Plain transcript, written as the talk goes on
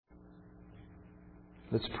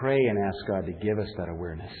Let's pray and ask God to give us that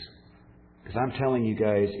awareness. Because I'm telling you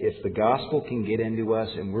guys, if the gospel can get into us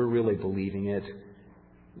and we're really believing it,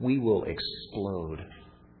 we will explode.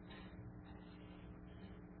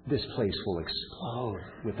 This place will explode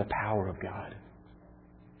with the power of God.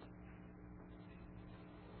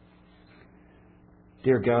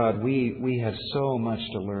 Dear God, we have so much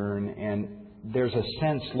to learn, and there's a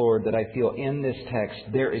sense, Lord, that I feel in this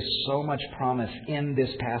text. There is so much promise in this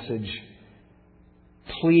passage.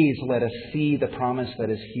 Please let us see the promise that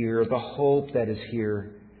is here, the hope that is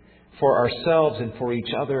here for ourselves and for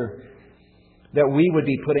each other, that we would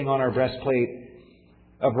be putting on our breastplate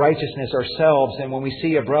of righteousness ourselves. And when we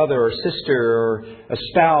see a brother or sister or a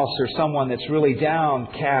spouse or someone that's really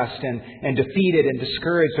downcast and defeated and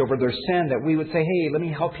discouraged over their sin, that we would say, hey, let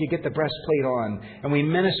me help you get the breastplate on. And we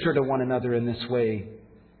minister to one another in this way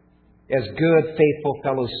as good, faithful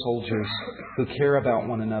fellow soldiers who care about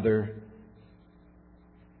one another.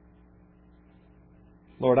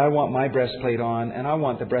 Lord, I want my breastplate on, and I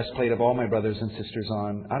want the breastplate of all my brothers and sisters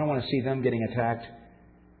on. I don't want to see them getting attacked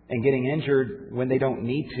and getting injured when they don't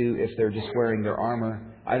need to if they're just wearing their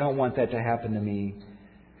armor. I don't want that to happen to me.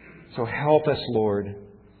 So help us, Lord,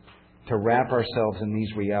 to wrap ourselves in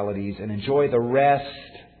these realities and enjoy the rest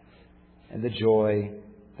and the joy,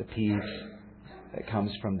 the peace that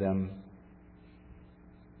comes from them.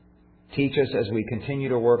 Teach us as we continue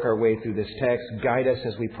to work our way through this text. Guide us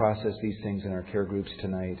as we process these things in our care groups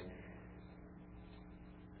tonight.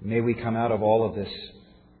 May we come out of all of this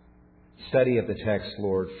study of the text,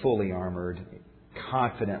 Lord, fully armored,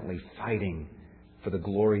 confidently fighting for the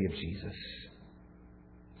glory of Jesus.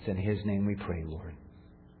 It's in His name we pray, Lord.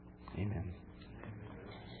 Amen.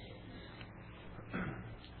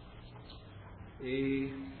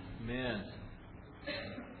 Amen.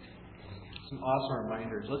 Some awesome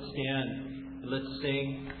reminders. Let's stand and let's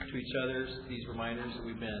sing to each other these reminders that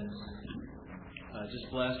we've been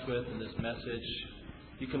just blessed with in this message.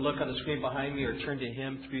 You can look on the screen behind me or turn to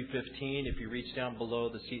hymn 315. If you reach down below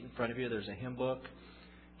the seat in front of you, there's a hymn book,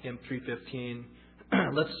 hymn 315.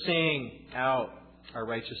 Let's sing out our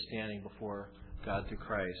righteous standing before God through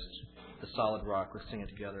Christ, the solid rock. Let's sing it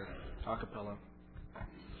together, a cappella.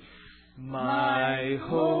 My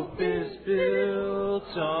hope is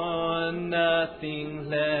built on nothing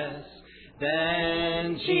less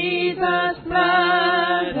than Jesus'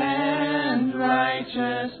 blood and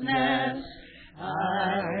righteousness.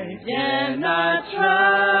 I dare not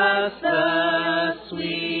trust the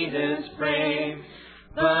sweetest frame,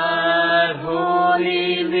 but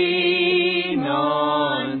wholly lean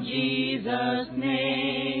on Jesus'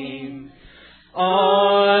 name.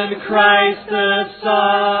 On Christ the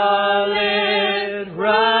solid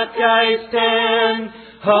rock I stand,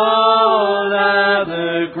 all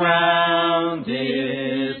other ground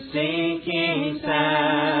is sinking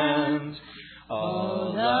sand.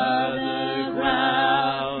 All other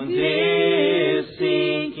ground is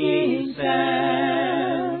sinking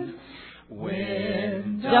sand.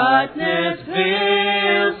 When darkness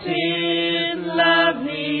veils His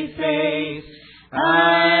lovely face,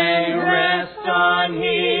 I rest on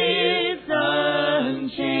His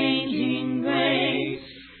unchanging grace.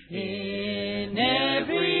 In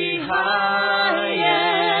every high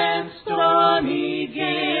and stormy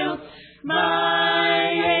gale, my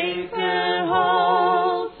anchor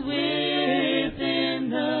holds within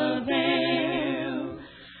the veil.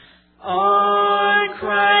 On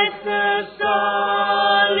Christ the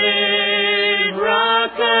solid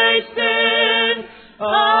rock I stand,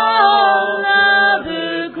 all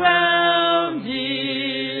other ground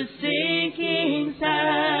is sinking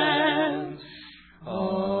sand.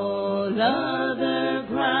 All other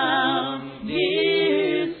ground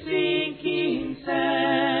is sinking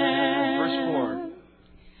sand. Verse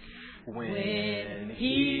 4. When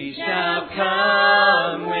He shall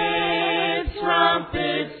come with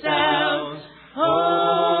trumpet sound,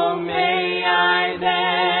 oh, may I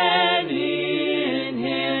then in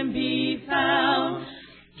Him be found,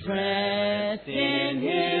 dressed in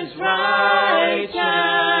His righteousness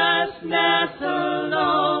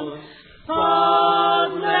alone,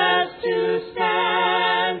 faultless to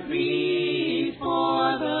stand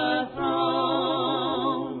before the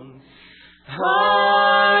throne.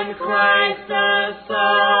 On Christ the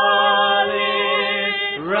solid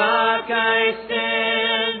rock I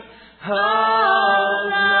stand,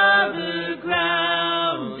 all other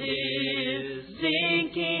ground is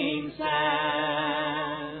sinking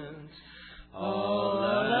sand. All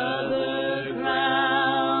other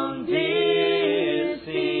ground is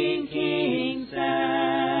sinking sand.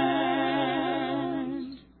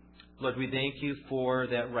 Lord, we thank You for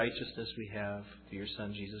that righteousness we have through Your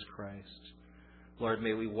Son, Jesus Christ. Lord,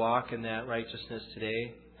 may we walk in that righteousness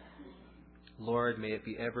today. Lord, may it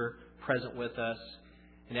be ever present with us.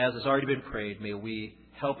 And as has already been prayed, may we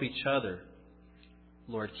help each other,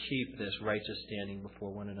 Lord, keep this righteous standing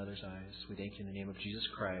before one another's eyes. We thank you in the name of Jesus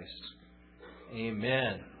Christ.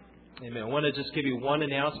 Amen. Amen. I want to just give you one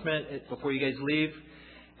announcement before you guys leave.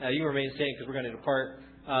 You can remain standing because we're going to depart.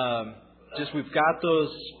 We've got those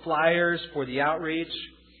flyers for the outreach.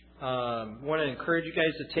 I want to encourage you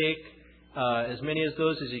guys to take as many of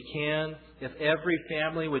those as you can. If every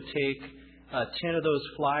family would take 10 of those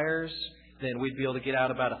flyers, then we'd be able to get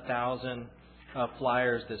out about 1,000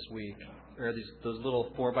 flyers this week, or those little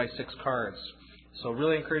 4x6 cards. So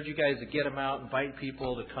really encourage you guys to get them out, invite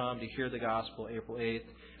people to come to hear the gospel April 8th.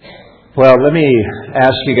 Well, let me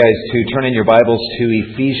ask you guys to turn in your Bibles to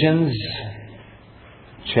Ephesians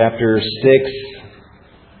chapter 6.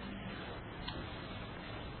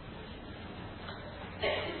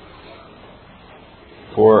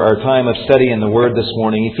 For our time of study in the Word this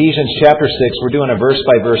morning. Ephesians chapter 6, we're doing a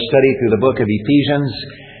verse-by-verse study through the book of Ephesians.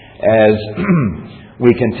 As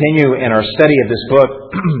we continue in our study of this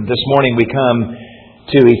book, this morning we come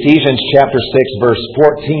to Ephesians chapter 6, verse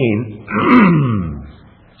 14.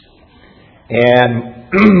 And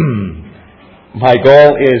my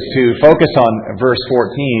goal is to focus on verse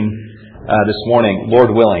 14 this morning,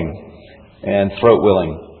 Lord willing and throat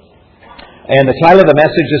willing. And the title of the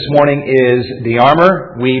message this morning is The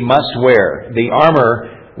Armor We Must Wear. The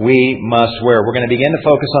Armor We Must Wear. We're going to begin to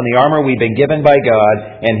focus on the armor we've been given by God,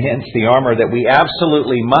 and hence the armor that we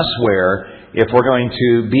absolutely must wear if we're going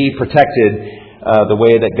to be protected the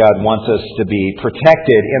way that God wants us to be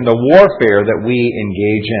protected in the warfare that we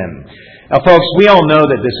engage in. Now, folks, we all know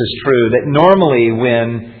that this is true, that normally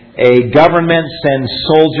when a government sends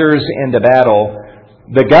soldiers into battle,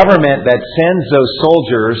 the government that sends those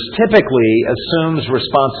soldiers typically assumes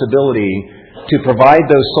responsibility to provide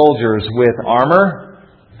those soldiers with armor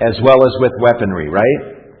as well as with weaponry, right?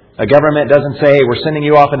 A government doesn't say, hey, we're sending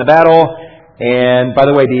you off into battle, and by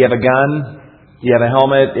the way, do you have a gun? Do you have a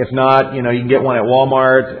helmet? If not, you can get one at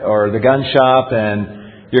Walmart or the gun shop,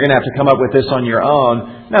 and you're going to have to come up with this on your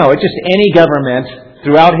own. No, it's just any government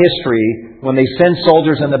throughout history, when they send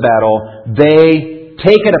soldiers into battle, they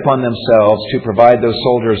take it upon themselves to provide those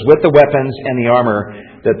soldiers with the weapons and the armor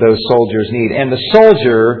that those soldiers need. And the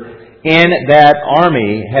soldier in that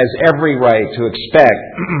army has every right to expect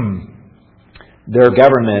their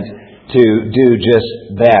government to do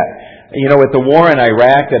just that. With the war in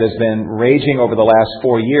Iraq that has been raging over the last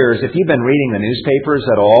 4 years, if you've been reading the newspapers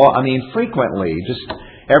at all, frequently, just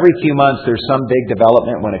every few months there's some big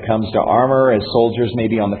development when it comes to armor, as soldiers may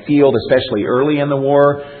be on the field, especially early in the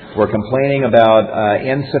war. We're complaining about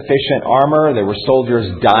insufficient armor. There were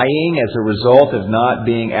soldiers dying as a result of not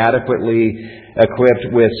being adequately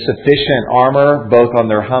equipped with sufficient armor, both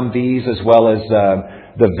on their Humvees as well as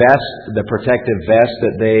the protective vest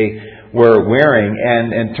that they were wearing.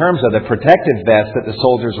 And in terms of the protective vest that the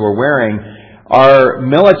soldiers were wearing, our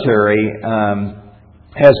military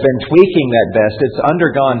has been tweaking that vest. It's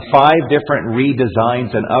undergone 5 different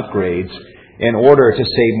redesigns and upgrades in order to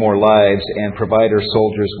save more lives and provide our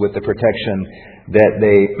soldiers with the protection that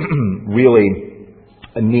they really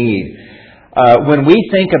need. When we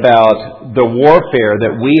think about the warfare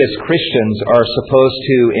that we as Christians are supposed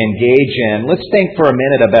to engage in, let's think for a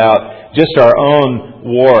minute about just our own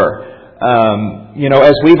war.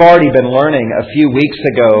 As we've already been learning a few weeks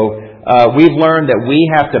ago, we've learned that we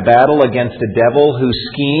have to battle against a devil who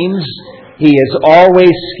schemes. He is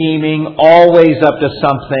always scheming, always up to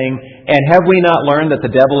something. And have we not learned that the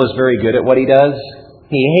devil is very good at what he does?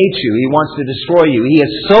 He hates you. He wants to destroy you. He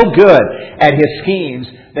is so good at his schemes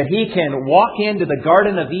that he can walk into the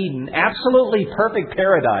Garden of Eden, absolutely perfect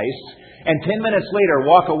paradise, and 10 minutes later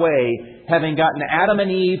walk away having gotten Adam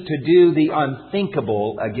and Eve to do the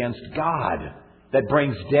unthinkable against God that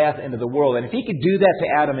brings death into the world. And if he could do that to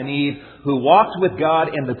Adam and Eve, who walked with God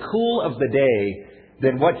in the cool of the day,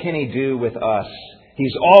 then what can he do with us?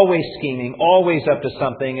 He's always scheming, always up to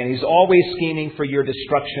something, and he's always scheming for your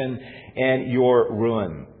destruction and your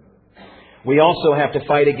ruin. We also have to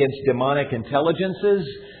fight against demonic intelligences.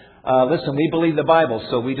 Listen, we believe the Bible,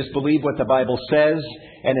 so we just believe what the Bible says.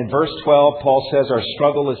 And in verse 12, Paul says our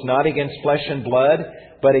struggle is not against flesh and blood,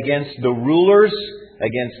 but against the rulers,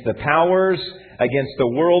 against the powers, against the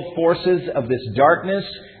world forces of this darkness,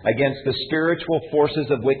 against the spiritual forces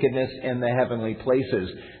of wickedness in the heavenly places.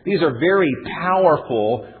 These are very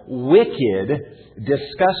powerful, wicked,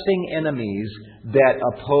 disgusting enemies that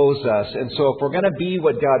oppose us. And so if we're going to be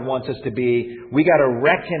what God wants us to be, we got to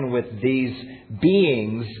reckon with these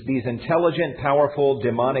beings, these intelligent, powerful,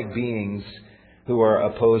 demonic beings who are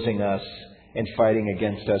opposing us and fighting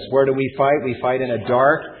against us. Where do we fight? We fight in a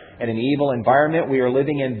dark and an evil environment. We are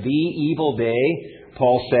living in the evil day,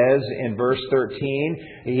 Paul says in verse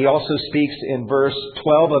 13. He also speaks in verse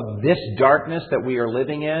 12 of this darkness that we are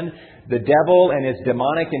living in. The devil and his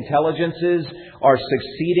demonic intelligences are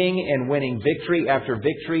succeeding in winning victory after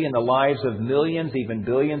victory in the lives of millions, even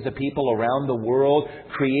billions of people around the world,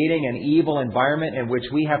 creating an evil environment in which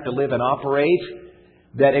we have to live and operate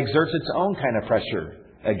that exerts its own kind of pressure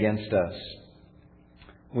against us.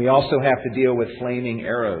 We also have to deal with flaming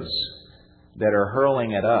arrows that are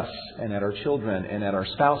hurling at us and at our children and at our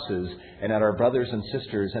spouses and at our brothers and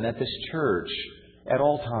sisters and at this church at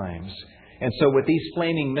all times. And so with these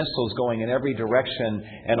flaming missiles going in every direction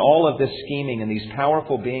and all of this scheming and these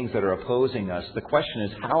powerful beings that are opposing us, the question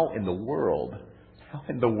is, how in the world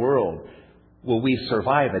will we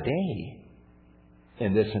survive a day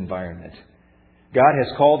in this environment? God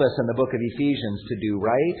has called us in the book of Ephesians to do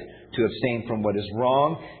right, to abstain from what is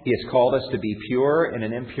wrong. He has called us to be pure in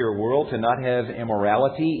an impure world, to not have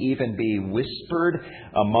immorality even be whispered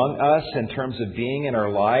among us in terms of being in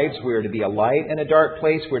our lives. We are to be a light in a dark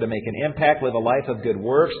place. We are to make an impact, live a life of good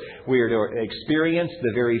works. We are to experience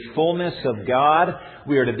the very fullness of God.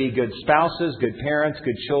 We are to be good spouses, good parents,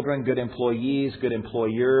 good children, good employees, good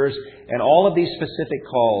employers, and all of these specific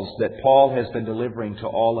calls that Paul has been delivering to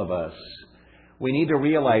all of us. We need to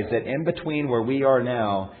realize that in between where we are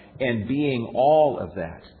now and being all of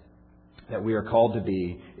that we are called to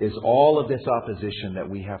be, is all of this opposition that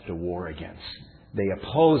we have to war against. They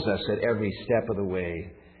oppose us at every step of the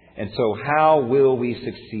way. And so how will we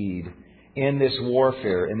succeed in this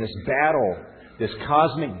warfare, in this battle, this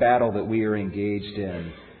cosmic battle that we are engaged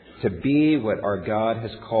in, to be what our God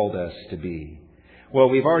has called us to be? Well,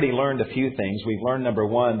 we've already learned a few things. We've learned, number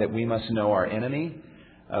one, that we must know our enemy.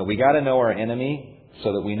 We got to know our enemy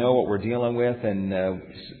so that we know what we're dealing with, and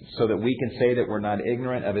so that we can say that we're not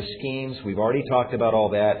ignorant of his schemes. We've already talked about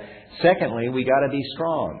all that. Secondly, we got to be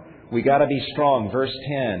strong. We got to be strong. Verse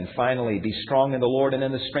 10, finally, be strong in the Lord and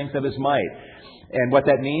in the strength of his might. And what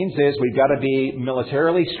that means is we've got to be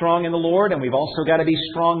militarily strong in the Lord, and we've also got to be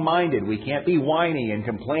strong-minded. We can't be whiny and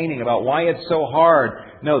complaining about why it's so hard.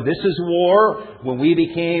 No, this is war. When we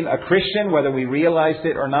became a Christian, whether we realized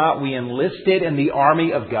it or not, we enlisted in the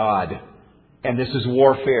army of God. And this is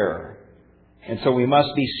warfare. And so we must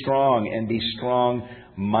be strong and be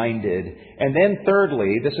strong-minded. And then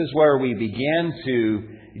thirdly, this is where we began to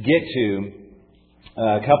get to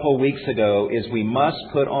a couple of weeks ago, is we must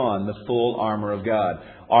put on the full armor of God.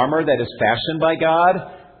 Armor that is fashioned by God,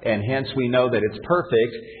 and hence we know that it's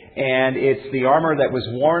perfect. And it's the armor that was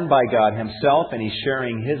worn by God himself, and he's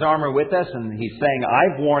sharing his armor with us, and he's saying,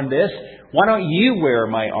 I've worn this. Why don't you wear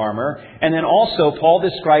my armor? And then also Paul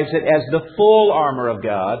describes it as the full armor of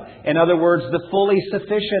God. In other words, the fully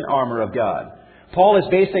sufficient armor of God. Paul is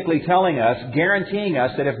basically telling us, guaranteeing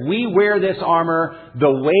us, that if we wear this armor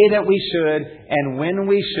the way that we should and when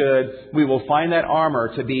we should, we will find that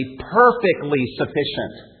armor to be perfectly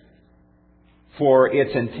sufficient for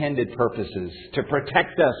its intended purposes, to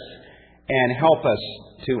protect us and help us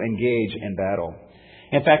to engage in battle.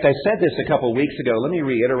 In fact, I said this a couple of weeks ago. Let me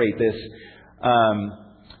reiterate this.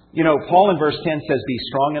 Paul in verse 10 says, be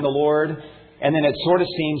strong in the Lord. And then it sort of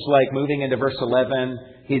seems like moving into verse 11,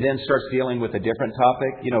 he then starts dealing with a different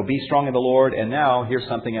topic. Be strong in the Lord. And now here's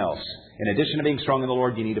something else. In addition to being strong in the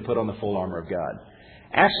Lord, you need to put on the full armor of God.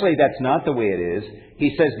 Actually, that's not the way it is.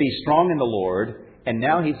 He says, be strong in the Lord. And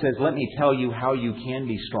now he says, let me tell you how you can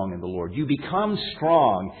be strong in the Lord. You become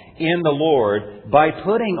strong in the Lord by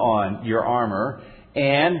putting on your armor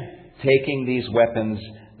and taking these weapons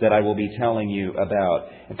that I will be telling you about.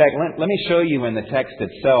 In fact, let me show you in the text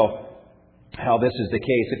itself how this is the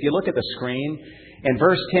case. If you look at the screen, in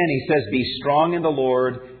verse 10 he says, be strong in the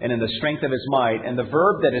Lord and in the strength of his might. And the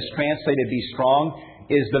verb that is translated be strong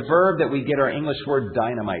is the verb that we get our English word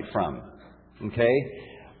dynamite from. Okay?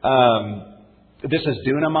 This is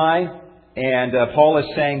dunamai. And Paul is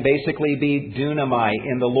saying basically be dunamai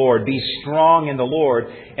in the Lord. Be strong in the Lord.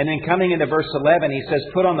 And then coming into verse 11, he says,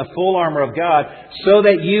 put on the full armor of God so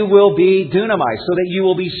that you will be dunamai, so that you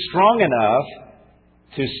will be strong enough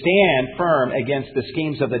to stand firm against the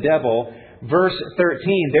schemes of the devil. Verse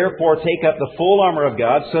 13, therefore take up the full armor of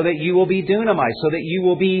God so that you will be dunamai, so that you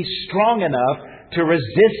will be strong enough to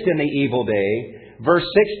resist in the evil day. Verse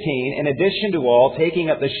 16, in addition to all, taking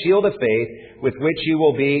up the shield of faith with which you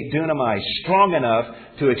will be dunamai, strong enough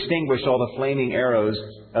to extinguish all the flaming arrows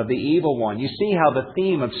of the evil one. You see how the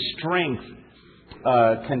theme of strength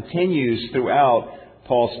continues throughout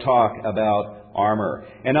Paul's talk about armor.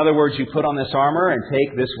 In other words, you put on this armor and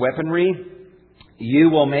take this weaponry,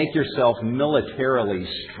 you will make yourself militarily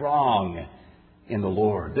strong in the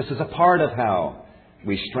Lord. This is a part of how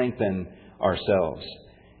we strengthen ourselves.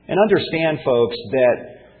 And understand, folks,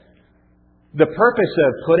 that the purpose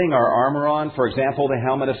of putting our armor on, for example, the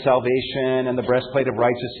helmet of salvation and the breastplate of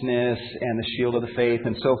righteousness and the shield of the faith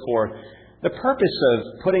and so forth, the purpose of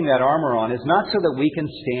putting that armor on is not so that we can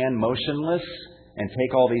stand motionless and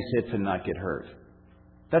take all these hits and not get hurt.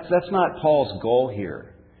 That's not Paul's goal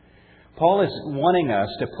here. Paul is wanting us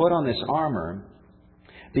to put on this armor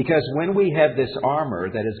because when we have this armor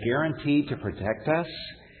that is guaranteed to protect us,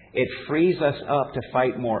 it frees us up to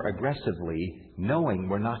fight more aggressively, knowing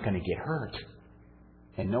we're not going to get hurt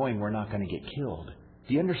and knowing we're not going to get killed.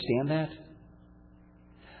 Do you understand that?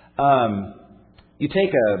 You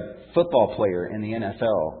take a football player in the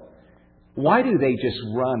NFL. Why do they just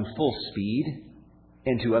run full speed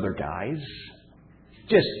into other guys?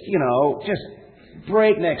 Just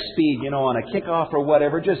breakneck speed, on a kickoff or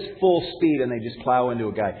whatever, just full speed, and they just plow into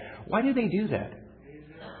a guy. Why do they do that?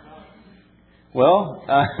 Well,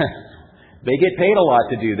 they get paid a lot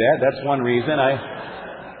to do that. That's one reason.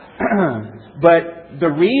 But the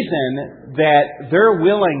reason that they're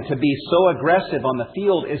willing to be so aggressive on the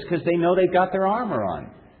field is because they know they've got their armor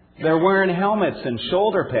on. They're wearing helmets and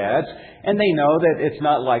shoulder pads, and they know that it's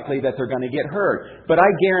not likely that they're going to get hurt. But I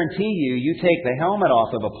guarantee you take the helmet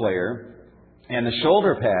off of a player and the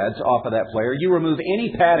shoulder pads off of that player, you remove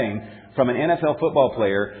any padding from an NFL football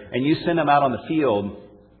player, and you send him out on the field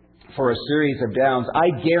for a series of downs,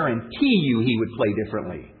 I guarantee you he would play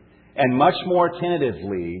differently and much more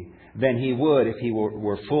tentatively than he would if he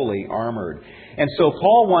were fully armored. And so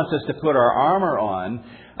Paul wants us to put our armor on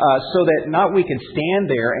so that not we can stand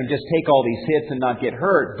there and just take all these hits and not get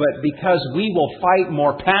hurt, but because we will fight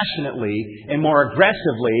more passionately and more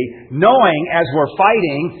aggressively, knowing as we're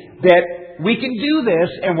fighting that we can do this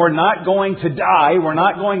and we're not going to die. We're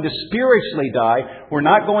not going to spiritually die. We're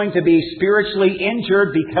not going to be spiritually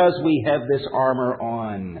injured because we have this armor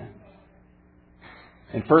on.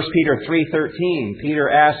 In 1 Peter 3:13, Peter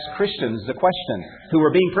asked Christians the question who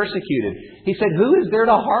were being persecuted. He said, "Who is there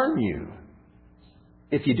to harm you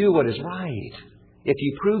if you do what is right? If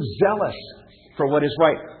you prove zealous for what is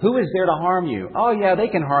right, who is there to harm you? Oh yeah, they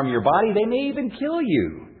can harm your body. They may even kill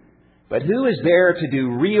you. But who is there to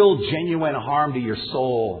do real, genuine harm to your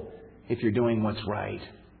soul if you're doing what's right?"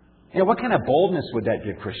 What kind of boldness would that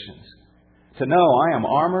give Christians? To know I am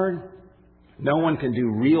armored. No one can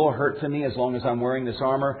do real hurt to me as long as I'm wearing this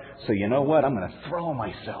armor. So you know what? I'm going to throw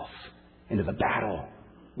myself into the battle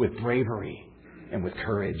with bravery and with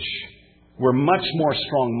courage. We're much more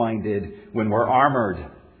strong-minded when we're armored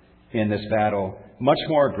in this battle. Much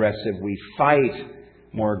more aggressive. We fight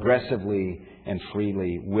more aggressively and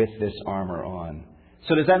freely with this armor on.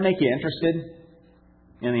 So does that make you interested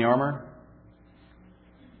in the armor?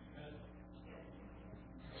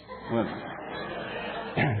 Well,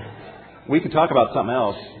 we could talk about something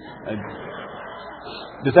else.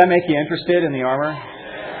 Does that make you interested in the armor?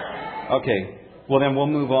 Okay. Well, then we'll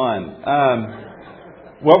move on.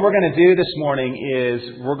 What we're going to do this morning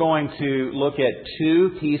is we're going to look at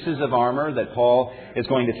two pieces of armor that Paul is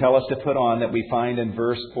going to tell us to put on that we find in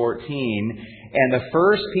verse 14. And the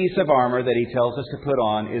first piece of armor that he tells us to put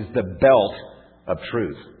on is the belt of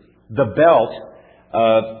truth. The belt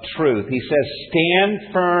of truth. He says,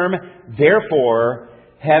 "Stand firm, therefore,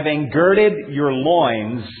 having girded your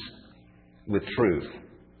loins with truth."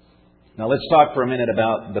 Now let's talk for a minute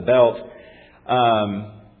about the belt.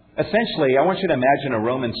 Essentially, I want you to imagine a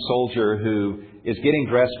Roman soldier who is getting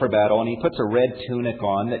dressed for battle, and he puts a red tunic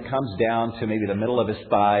on that comes down to maybe the middle of his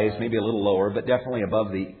thighs, maybe a little lower, but definitely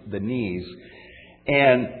above the knees.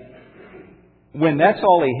 And when that's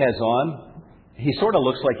all he has on, he sort of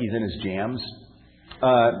looks like he's in his jams.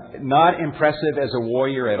 Not impressive as a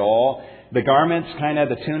warrior at all. The garment's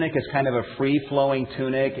the tunic is kind of a free-flowing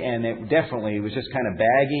tunic, and it definitely was just kind of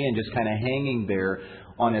baggy and just kind of hanging there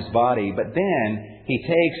on his body. But then he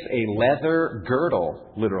takes a leather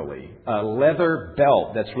girdle, literally, a leather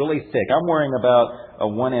belt that's really thick. I'm wearing about a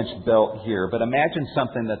 1-inch belt here, but imagine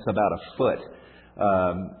something that's about a foot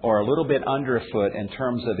or a little bit under a foot in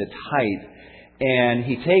terms of its height. And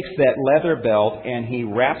he takes that leather belt and he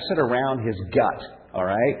wraps it around his gut, all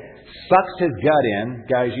right? Sucks his gut in.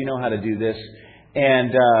 Guys, you know how to do this.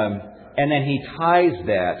 And then he ties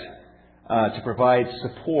that to provide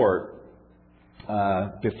support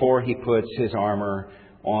before he puts his armor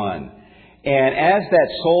on. And as that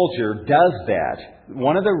soldier does that,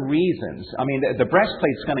 one of the reasons, the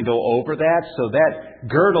breastplate's going to go over that, so that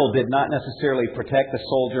girdle did not necessarily protect the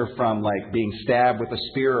soldier from being stabbed with a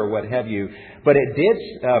spear or what have you, but it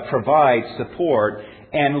did provide support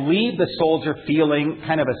and leave the soldier feeling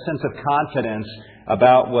kind of a sense of confidence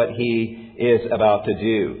about what he is about to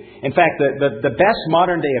do. In fact, the best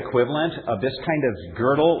modern day equivalent of this kind of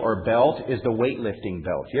girdle or belt is the weightlifting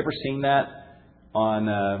belt. You ever seen that on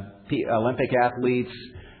Olympic athletes?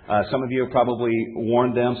 Some of you have probably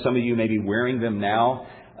worn them. Some of you may be wearing them now.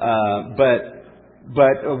 But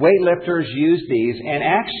weightlifters use these, and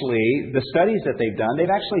actually, the studies that they've done, they've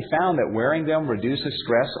actually found that wearing them reduces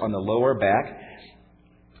stress on the lower back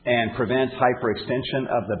and prevents hyperextension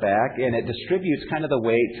of the back, and it distributes kind of the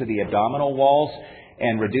weight to the abdominal walls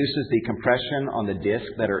and reduces the compression on the discs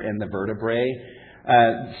that are in the vertebrae.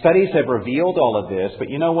 Studies have revealed all of this, but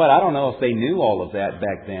you know what? I don't know if they knew all of that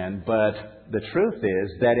back then, but the truth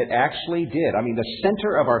is that it actually did. I mean, the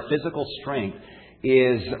center of our physical strength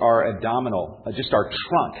is our abdominal, just our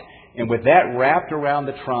trunk. And with that wrapped around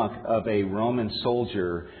the trunk of a Roman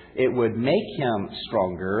soldier, it would make him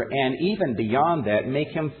stronger, and even beyond that, make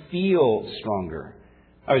him feel stronger.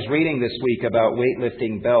 I was reading this week about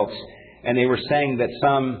weightlifting belts, and they were saying that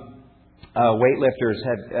some weightlifters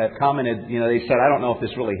had commented, they said, I don't know if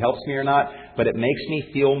this really helps me or not, but it makes me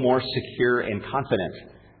feel more secure and confident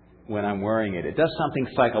when I'm wearing it. It does something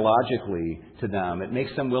psychologically to them. It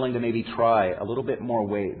makes them willing to maybe try a little bit more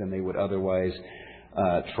weight than they would otherwise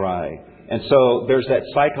try. And so there's that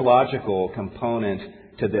psychological component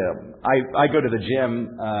to them. I go to the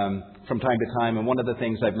gym from time to time, and one of the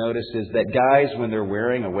things I've noticed is that guys, when they're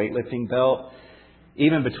wearing a weightlifting belt,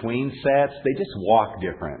 even between sets, they just walk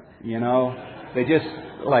different, They just,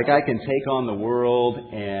 like, I can take on the world,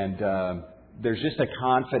 and there's just a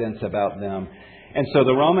confidence about them. And so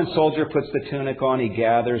the Roman soldier puts the tunic on, he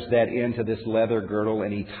gathers that into this leather girdle,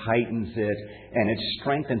 and he tightens it, and it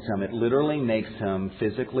strengthens him. It literally makes him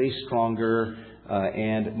physically stronger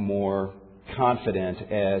and more confident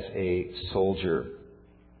as a soldier.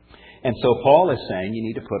 And so Paul is saying you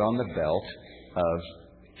need to put on the belt of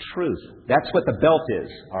truth. That's what the belt is,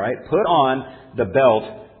 all right? Put on the belt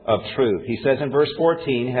of truth. He says in verse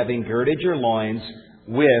 14, having girded your loins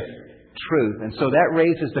with truth. And so that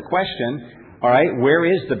raises the question, all right, where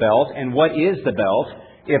is the belt and what is the belt?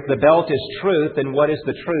 If the belt is truth, then what is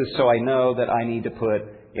the truth so I know that I need to put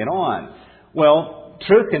it on? Well,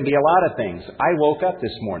 truth can be a lot of things. I woke up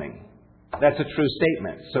this morning. That's a true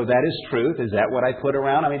statement. So that is truth. Is that what I put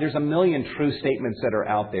around? I mean, there's a million true statements that are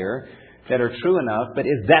out there that are true enough, but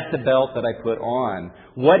is that the belt that I put on?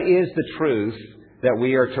 What is the truth that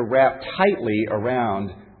we are to wrap tightly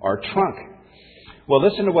around our trunk? Well,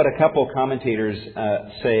 listen to what a couple commentators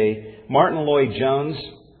say. Martin Lloyd-Jones,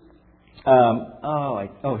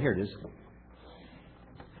 here it is.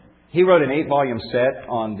 He wrote an 8-volume set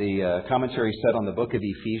on the commentary set on the book of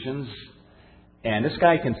Ephesians. And this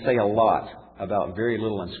guy can say a lot about very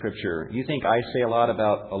little in Scripture. You think I say a lot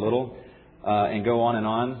about a little and go on and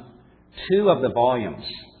on? 2 of the volumes,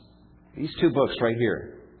 these 2 books right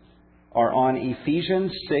here, are on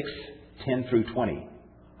Ephesians 6, 10 through 20.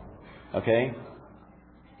 Okay?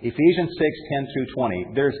 Ephesians 6, 10 through 20.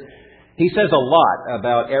 He says a lot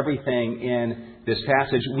about everything in this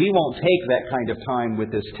passage. We won't take that kind of time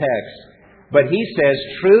with this text. But he says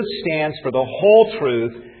truth stands for the whole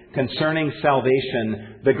truth concerning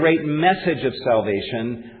salvation, the great message of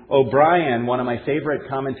salvation. O'Brien, one of my favorite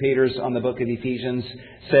commentators on the book of Ephesians,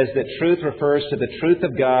 says that truth refers to the truth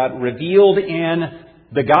of God revealed in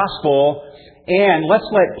the gospel. And let's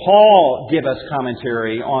let Paul give us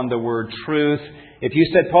commentary on the word truth. If you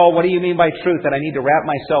said, Paul, what do you mean by truth that I need to wrap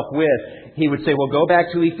myself with? He would say, well, go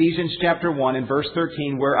back to Ephesians chapter 1 and verse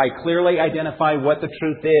 13, where I clearly identify what the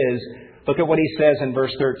truth is. Look at what he says in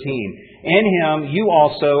verse 13. In him, you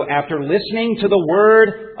also, after listening to the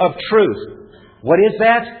word of truth. What is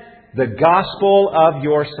that? The gospel of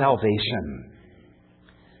your salvation.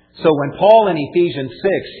 So when Paul in Ephesians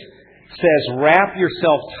 6 says, wrap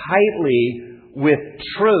yourself tightly with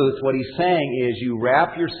truth, what he's saying is you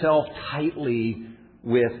wrap yourself tightly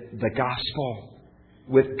with the gospel,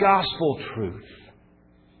 with gospel truth,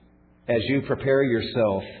 as you prepare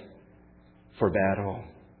yourself for battle.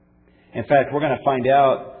 In fact, we're going to find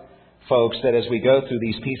out, folks, that as we go through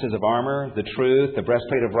these pieces of armor, the truth, the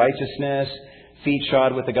breastplate of righteousness, feet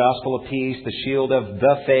shod with the gospel of peace, the shield of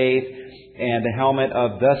the faith, and the helmet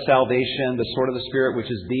of the salvation, the sword of the Spirit, which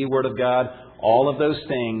is the Word of God, all of those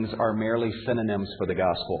things are merely synonyms for the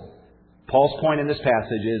gospel. Paul's point in this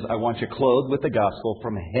passage is, I want you clothed with the gospel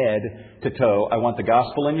from head to toe. I want the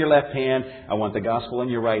gospel in your left hand. I want the gospel in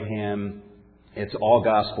your right hand. It's all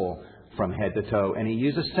gospel from head to toe. And he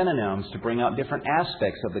uses synonyms to bring out different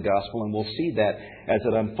aspects of the gospel, and we'll see that as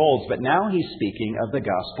it unfolds. But now he's speaking of the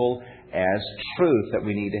gospel as truth that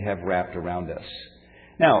we need to have wrapped around us.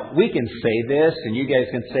 Now, we can say this, and you guys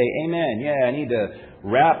can say, amen. Yeah, I need to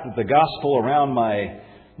wrap the gospel around my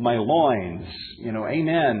my loins.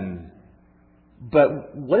 Amen.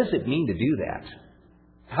 But what does it mean to do that?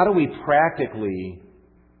 How do we practically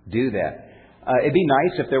do that? It'd be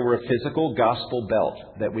nice if there were a physical gospel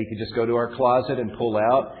belt that we could just go to our closet and pull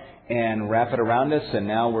out and wrap it around us, and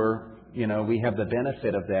now we have the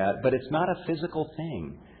benefit of that. But it's not a physical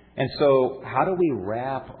thing. And so how do we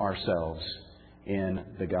wrap ourselves in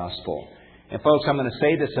the gospel? And folks, I'm going to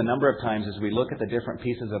say this a number of times as we look at the different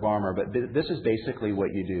pieces of armor, but this is basically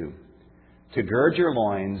what you do. To gird your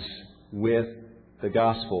loins with the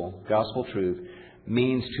gospel truth,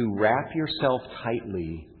 means to wrap yourself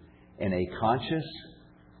tightly in a conscious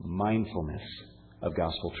mindfulness of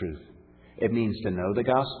gospel truth. It means to know the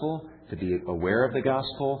gospel, to be aware of the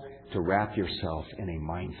gospel, to wrap yourself in a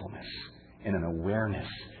mindfulness, in an awareness,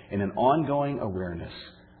 in an ongoing awareness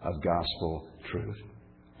of gospel truth.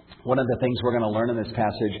 One of the things we're going to learn in this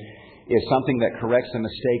passage is something that corrects a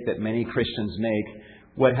mistake that many Christians make.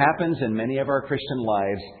 What happens in many of our Christian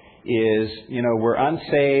lives is, we're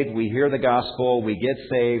unsaved, we hear the gospel, we get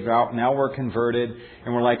saved, now we're converted,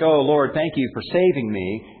 and we're like, oh, Lord, thank you for saving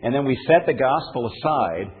me. And then we set the gospel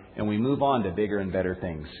aside and we move on to bigger and better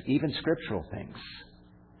things, even scriptural things.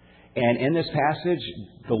 And in this passage,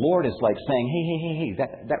 the Lord is like saying, hey,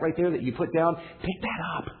 that right there that you put down, pick that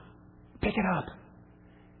up. Pick it up.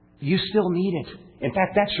 You still need it. In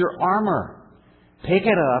fact, that's your armor. Pick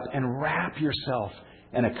it up and wrap yourself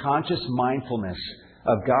in a conscious mindfulness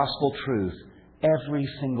of gospel truth every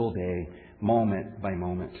single day, moment by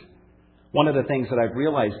moment. One of the things that I've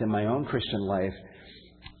realized in my own Christian life,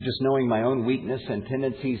 just knowing my own weakness and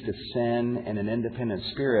tendencies to sin and an independent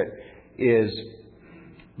spirit, is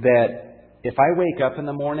that if I wake up in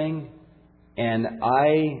the morning and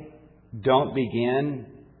I don't begin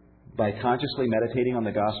by consciously meditating on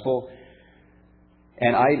the gospel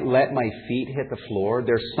and I let my feet hit the floor,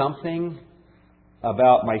 there's something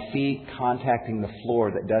about my feet contacting the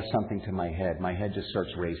floor that does something to my head. My head just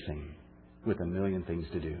starts racing with a million things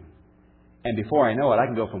to do. And before I know it, I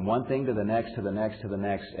can go from one thing to the next, to the next, to the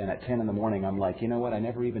next. And at 10 in the morning, I'm like, you know what? I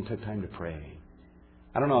never even took time to pray.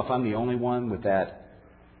 I don't know if I'm the only one with that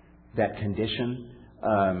condition.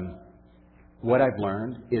 What I've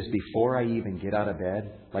learned is before I even get out of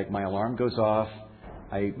bed, like my alarm goes off,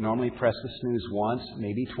 I normally press the snooze once,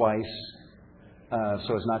 maybe twice,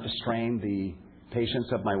 so as not to strain the patience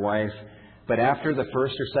of my wife. But after the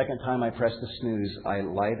first or second time I press the snooze, I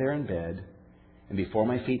lie there in bed, and before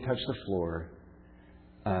my feet touch the floor,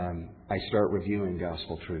 I start reviewing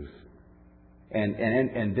gospel truth.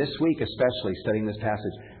 And this week especially, studying this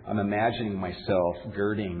passage, I'm imagining myself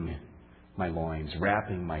girding my loins,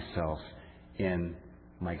 wrapping myself in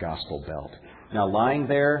my gospel belt. Now, lying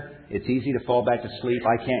there, it's easy to fall back to sleep.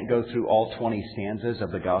 I can't go through all 20 stanzas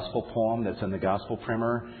of the gospel poem that's in the gospel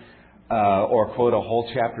primer, or quote a whole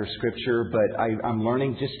chapter of Scripture, but I'm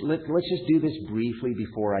learning, let's just do this briefly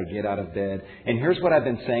before I get out of bed. And here's what I've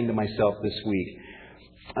been saying to myself this week.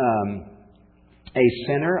 A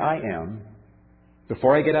sinner I am,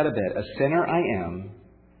 before I get out of bed, a sinner I am,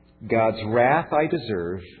 God's wrath I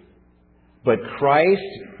deserve, but Christ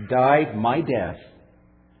died my death,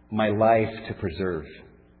 my life to preserve.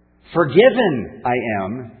 Forgiven I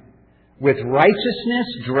am, with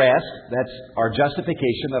righteousness dressed, that's our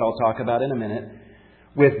justification that I'll talk about in a minute,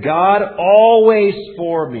 with God always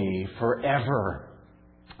for me, forever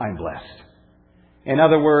I'm blessed. In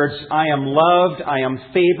other words, I am loved, I am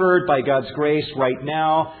favored by God's grace right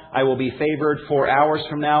now. I will be favored 4 hours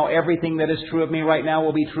from now. Everything that is true of me right now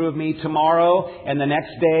will be true of me tomorrow and the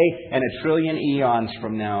next day and a trillion eons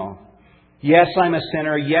from now. Yes, I'm a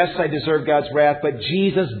sinner. Yes, I deserve God's wrath, but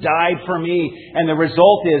Jesus died for me. And the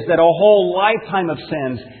result is that a whole lifetime of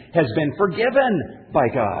sins has been forgiven by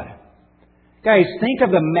God. Guys, think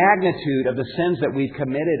of the magnitude of the sins that we've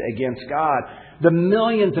committed against God. The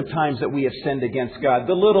millions of times that we have sinned against God.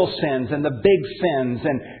 The little sins and the big sins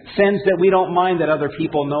and sins that we don't mind that other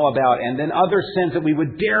people know about. And then other sins that we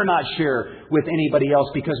would dare not share with anybody else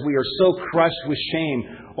because we are so crushed with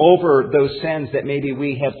shame over those sins that maybe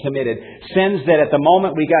we have committed. Sins that at the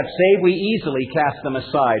moment we got saved, we easily cast them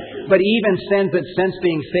aside. But even sins that since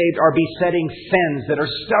being saved are besetting sins that are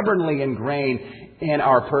stubbornly ingrained in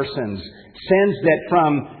our persons. Sins that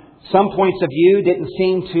from some points of view didn't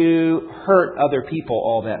seem to hurt other people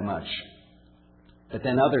all that much. But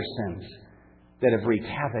then other sins that have wreaked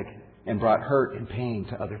havoc and brought hurt and pain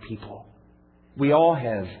to other people. We all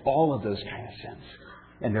have all of those kind of sins.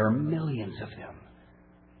 And there are millions of them.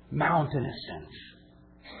 Mountainous sins.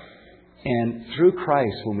 And through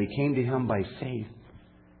Christ, when we came to Him by faith,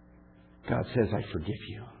 God says, I forgive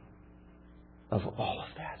you of all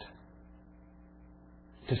of that.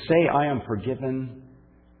 To say I am forgiven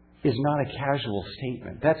is not a casual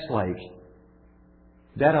statement. That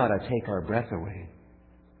ought to take our breath away.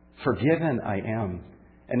 Forgiven I am.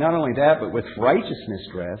 And not only that, but with righteousness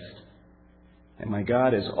dressed. And my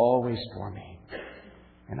God is always for me.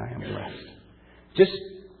 And I am blessed. Just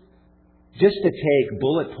to take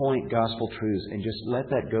bullet point gospel truths and just let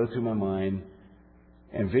that go through my mind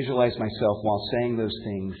and visualize myself while saying those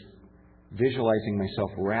things, visualizing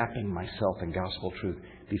myself, wrapping myself in gospel truth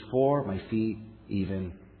before my feet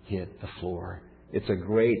even hit the floor. It's a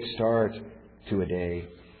great start to a day.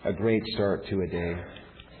 A great start to a day.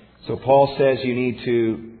 So Paul says you need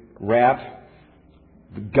to wrap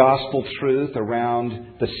the gospel truth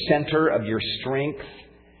around the center of your strength.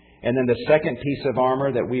 And then the second piece of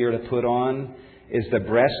armor that we are to put on is the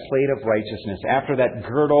breastplate of righteousness. After that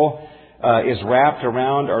girdle is wrapped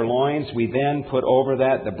around our loins, we then put over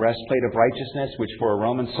that the breastplate of righteousness, which for a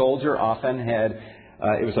Roman soldier often had,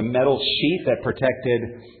 it was a metal sheath that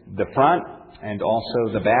protected the front and also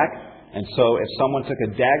the back. And so if someone took a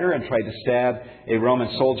dagger and tried to stab a Roman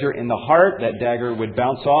soldier in the heart, that dagger would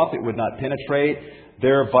bounce off. It would not penetrate.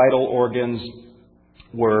 Their vital organs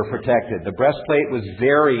were protected. The breastplate was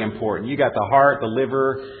very important. You got the heart, the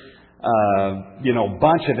liver,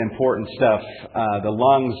 bunch of important stuff. The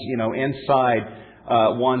lungs, inside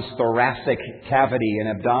one's thoracic cavity and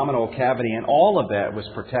abdominal cavity, and all of that was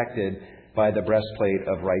protected by the breastplate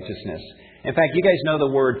of righteousness. In fact, you guys know the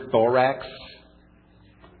word thorax?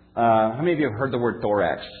 How many of you have heard the word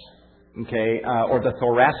thorax? Okay, or the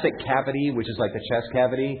thoracic cavity, which is like the chest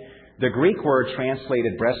cavity. The Greek word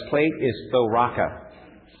translated breastplate is thoraka.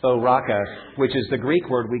 Thoraka, which is the Greek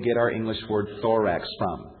word we get our English word thorax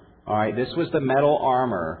from. All right, this was the metal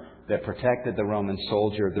armor that protected the Roman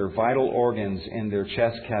soldier, their vital organs in their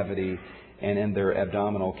chest cavity and in their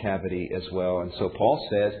abdominal cavity as well. And so Paul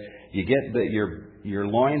says, you get your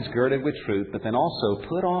loins girded with truth, but then also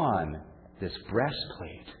put on this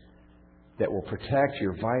breastplate that will protect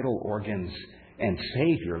your vital organs and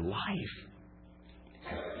save your life.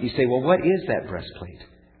 You say, well, what is that breastplate?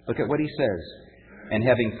 Look at what he says. And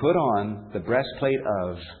having put on the breastplate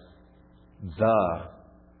of the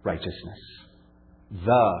righteousness.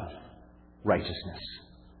 The righteousness.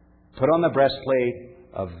 Put on the breastplate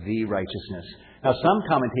of the righteousness. Now, some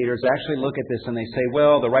commentators actually look at this and they say,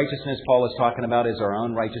 well, the righteousness Paul is talking about is our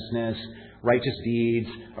own righteousness, righteous deeds,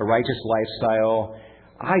 a righteous lifestyle.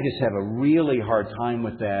 I just have a really hard time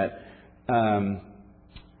with that.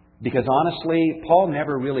 Because honestly, Paul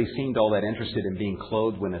never really seemed all that interested in being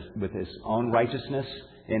clothed with his own righteousness.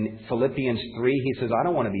 In Philippians 3, he says, I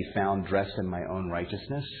don't want to be found dressed in my own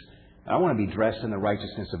righteousness. I want to be dressed in the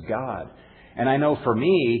righteousness of God. And I know for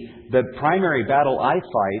me, the primary battle I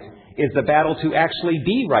fight is the battle to actually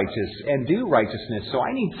be righteous and do righteousness. So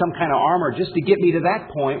I need some kind of armor just to get me to that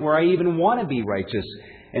point where I even want to be righteous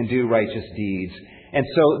and do righteous deeds. And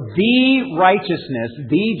so the righteousness,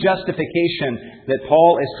 the justification that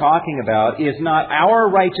Paul is talking about is not our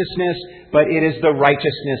righteousness, but it is the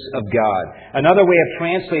righteousness of God. Another way of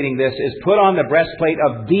translating this is put on the breastplate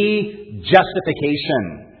of the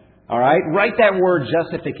justification. All right? Write that word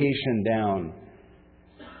justification down.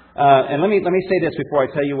 And let me say this before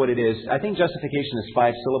I tell you what it is. I think justification is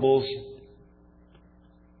 5 syllables.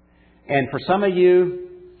 And for some of you,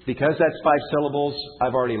 because that's 5 syllables,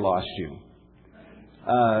 I've already lost you.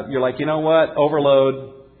 You're like, you know what?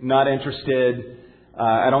 Overload, not interested.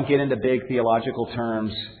 I don't get into big theological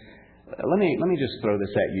terms. Let me just throw this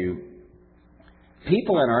at you.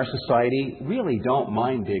 People in our society really don't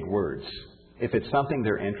mind big words if it's something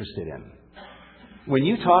they're interested in. When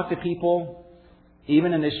you talk to people,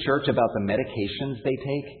 even in this church, about the medications they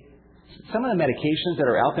take, some of the medications that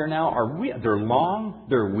are out there now they're long,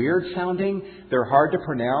 they're weird sounding, they're hard to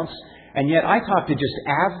pronounce. And yet I talk to just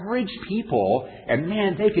average people, and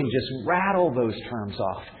man, they can just rattle those terms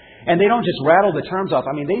off. And they don't just rattle the terms off.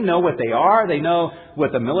 I mean, they know what they are. They know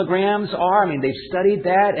what the milligrams are. I mean, they've studied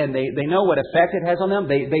that, and they know what effect it has on them.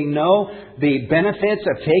 They know the benefits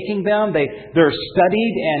of taking them. They're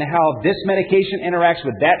studied and how this medication interacts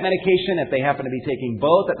with that medication if they happen to be taking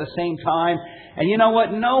both at the same time. And you know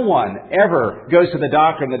what? No one ever goes to the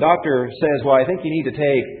doctor, and the doctor says, well, I think you need to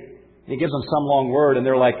take... He gives them some long word, and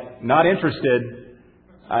they're like, not interested.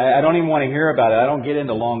 I don't even want to hear about it. I don't get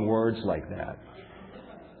into long words like that.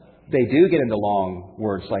 They do get into long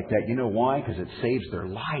words like that. You know why? Because it saves their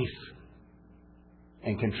life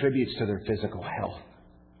and contributes to their physical health.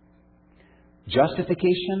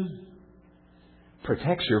 Justification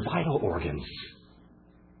protects your vital organs.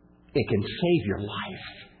 It can save your life.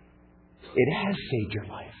 It has saved your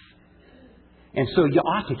life. And so you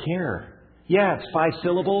ought to care. Yeah, it's 5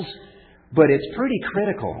 syllables. But it's pretty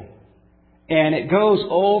critical. And it goes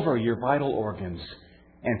over your vital organs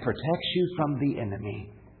and protects you from the enemy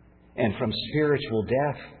and from spiritual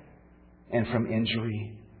death and from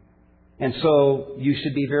injury. And so you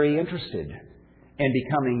should be very interested in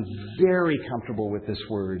becoming very comfortable with this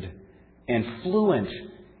word and fluent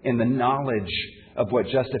in the knowledge of what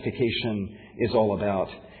justification is all about.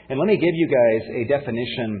 And let me give you guys a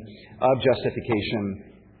definition of justification.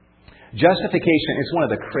 Justification is one of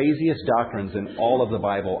the craziest doctrines in all of the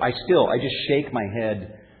Bible. I just shake my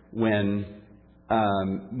head when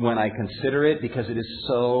I consider it, because it is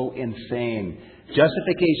so insane.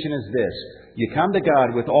 Justification is this. You come to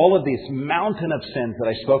God with all of this mountain of sins that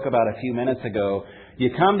I spoke about a few minutes ago. You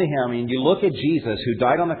come to Him and you look at Jesus, who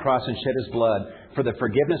died on the cross and shed His blood for the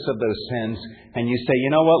forgiveness of those sins. And you say, you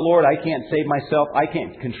know what, Lord, I can't save myself. I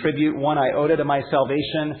can't contribute one iota to my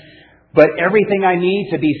salvation. But everything I need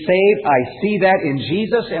to be saved, I see that in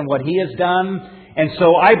Jesus and what He has done. And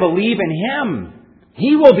so I believe in Him.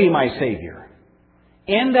 He will be my Savior.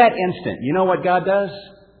 In that instant, you know what God does?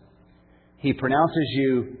 He pronounces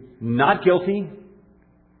you not guilty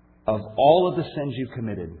of all of the sins you've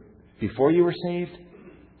committed before you were saved,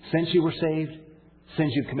 since you were saved,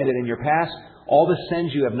 sins you've committed in your past, all the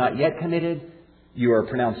sins you have not yet committed, you are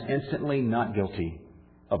pronounced instantly not guilty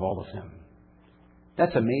of all of them.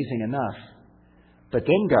 That's amazing enough. But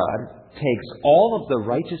then God takes all of the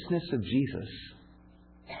righteousness of Jesus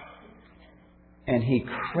and He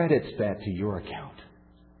credits that to your account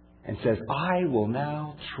and says, I will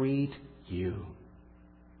now treat you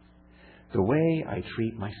the way I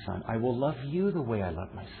treat my son. I will love you the way I love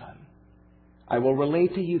my son. I will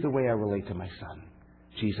relate to you the way I relate to my son,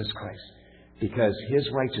 Jesus Christ, because His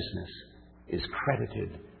righteousness is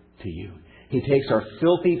credited to you. He takes our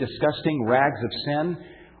filthy, disgusting rags of sin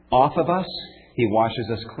off of us. He washes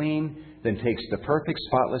us clean, then takes the perfect,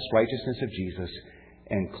 spotless righteousness of Jesus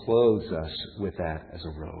and clothes us with that as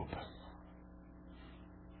a robe.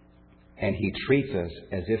 And He treats us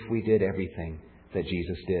as if we did everything that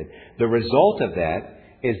Jesus did. The result of that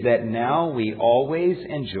is that now we always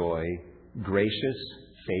enjoy gracious,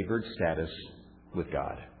 favored status with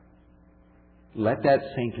God. Let that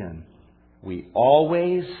sink in. We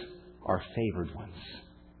always are favored ones.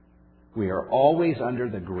 We are always under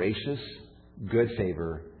the gracious, good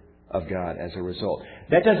favor of God as a result.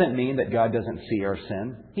 That doesn't mean that God doesn't see our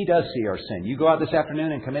sin. He does see our sin. You go out this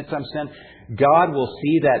afternoon and commit some sin, God will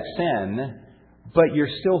see that sin, but you're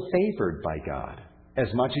still favored by God as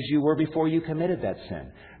much as you were before you committed that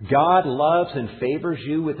sin. God loves and favors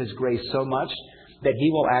you with His grace so much that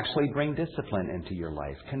He will actually bring discipline into your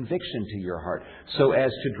life, conviction to your heart, so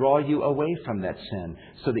as to draw you away from that sin,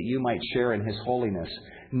 so that you might share in His holiness.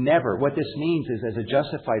 Never. What this means is, as a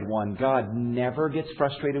justified one, God never gets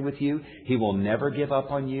frustrated with you. He will never give up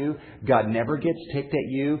on you. God never gets ticked at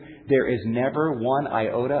you. There is never one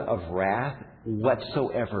iota of wrath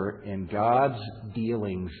whatsoever in God's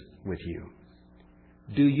dealings with you.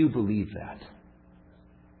 Do you believe that?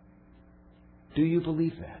 Do you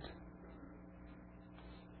believe that?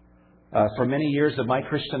 For many years of my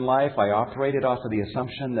Christian life, I operated off of the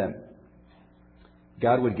assumption that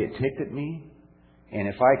God would get ticked at me. And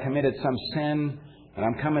if I committed some sin and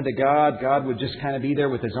I'm coming to God, God would just kind of be there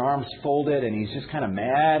with His arms folded and He's just kind of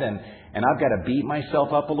mad. And I've got to beat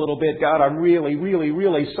myself up a little bit. God, I'm really, really,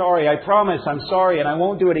 really sorry. I promise I'm sorry and I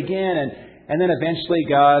won't do it again. And then eventually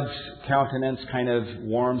God's countenance kind of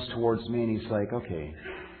warms towards me and He's like, okay,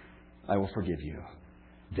 I will forgive you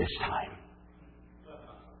this time.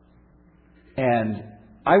 And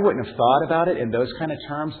I wouldn't have thought about it in those kind of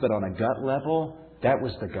terms, but on a gut level, that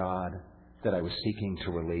was the God that I was seeking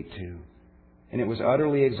to relate to. And it was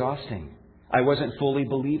utterly exhausting. I wasn't fully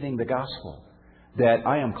believing the gospel, that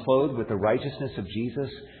I am clothed with the righteousness of Jesus.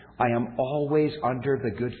 I am always under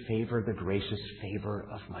the good favor, the gracious favor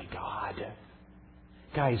of my God.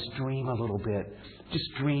 Guys, dream a little bit. Just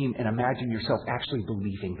dream and imagine yourself actually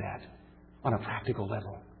believing that on a practical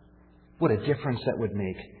level. What a difference that would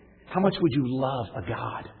make. How much would you love a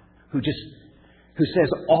God who says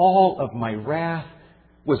all of my wrath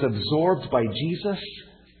was absorbed by Jesus?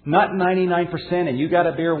 Not 99% and you got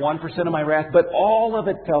to bear 1% of my wrath, but all of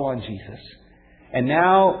it fell on Jesus. And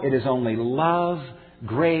now it is only love,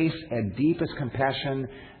 grace, and deepest compassion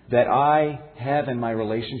that I have in my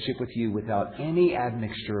relationship with you without any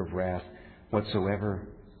admixture of wrath whatsoever.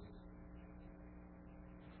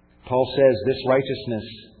 Paul says this righteousness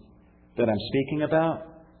that I'm speaking about,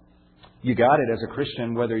 you got it as a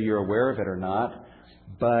Christian, whether you're aware of it or not.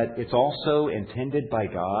 But it's also intended by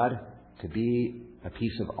God to be a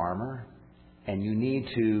piece of armor. And you need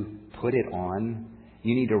to put it on.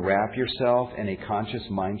 You need to wrap yourself in a conscious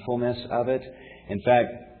mindfulness of it. In fact,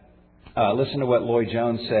 Listen to what Lloyd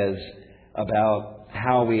Jones says about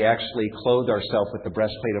how we actually clothe ourselves with the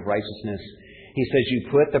breastplate of righteousness. He says, you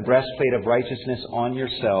put the breastplate of righteousness on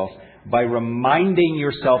yourself by reminding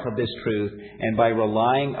yourself of this truth and by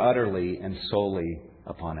relying utterly and solely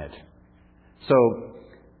upon it. So,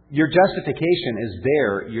 your justification is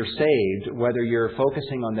there. You're saved, whether you're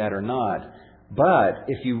focusing on that or not. But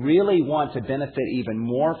if you really want to benefit even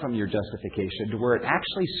more from your justification, to where it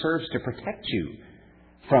actually serves to protect you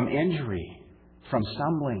from injury, from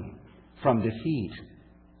stumbling, from defeat,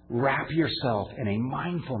 wrap yourself in a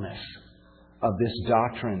mindfulness of this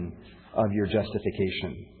doctrine of your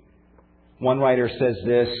justification. One writer says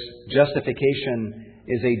this: justification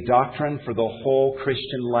is a doctrine for the whole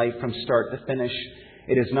Christian life from start to finish.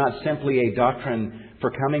 It is not simply a doctrine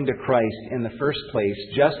for coming to Christ in the first place.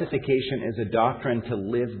 Justification is a doctrine to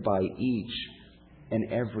live by each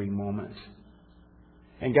and every moment.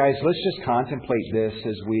 And guys, let's just contemplate this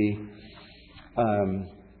as we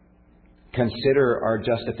consider our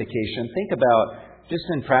justification. Think about, just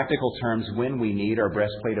in practical terms, when we need our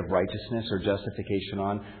breastplate of righteousness or justification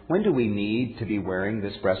on. When do we need to be wearing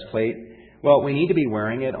this breastplate? Well, we need to be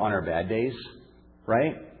wearing it on our bad days,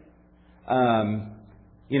 right?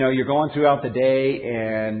 You're going throughout the day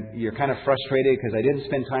and you're kind of frustrated because I didn't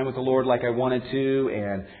spend time with the Lord like I wanted to,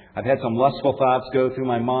 and I've had some lustful thoughts go through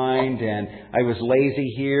my mind, and I was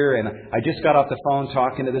lazy here, and I just got off the phone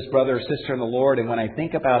talking to this brother or sister in the Lord, and when I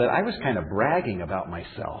think about it, I was kind of bragging about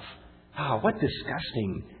myself. Oh, what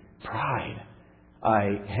disgusting pride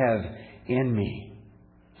I have in me.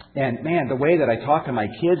 And man, the way that I talked to my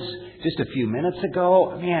kids just a few minutes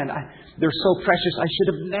ago, man, they're so precious. I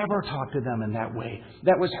should have never talked to them in that way.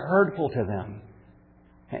 That was hurtful to them.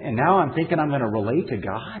 And now I'm thinking I'm going to relate to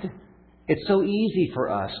God. It's so easy for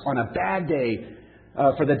us on a bad day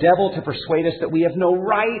for the devil to persuade us that we have no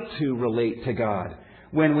right to relate to God.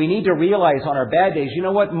 When we need to realize on our bad days, you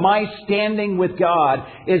know what? My standing with God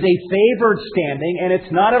is a favored standing, and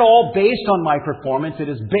it's not at all based on my performance. It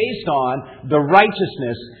is based on the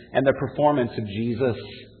righteousness and the performance of Jesus.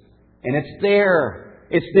 And it's there.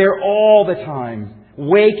 It's there all the time,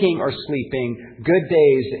 waking or sleeping, good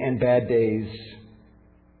days and bad days.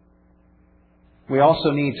 We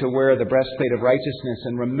also need to wear the breastplate of righteousness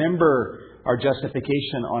and remember our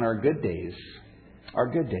justification on our good days.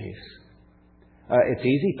 Our good days. It's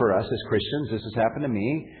easy for us as Christians. This has happened to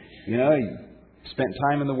me. You spent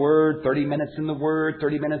time in the Word, 30 minutes in the Word,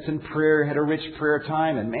 30 minutes in prayer, had a rich prayer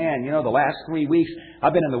time. And man, the last 3 weeks,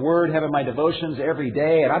 I've been in the Word, having my devotions every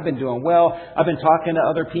day, and I've been doing well. I've been talking to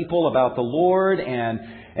other people about the Lord and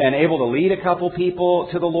able to lead a couple people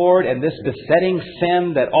to the Lord. And this besetting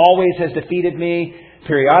sin that always has defeated me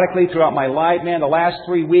periodically throughout my life, man, the last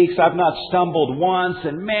 3 weeks I've not stumbled once,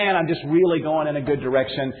 and man, I'm just really going in a good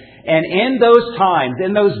direction. And in those times,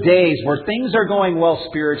 in those days where things are going well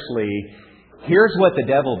spiritually, here's what the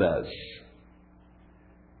devil does.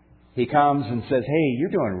 He comes and says, hey, you're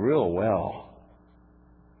doing real well.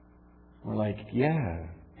 We're like, yeah,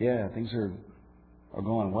 things are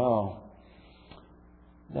going well.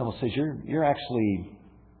 The devil says, you're actually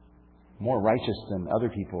more righteous than other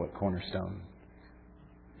people at Cornerstone.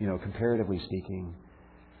 Comparatively speaking.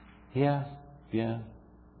 Yeah,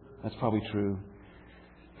 that's probably true.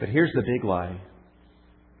 But here's the big lie.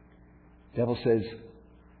 The devil says,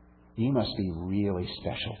 you must be really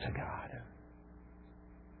special to God.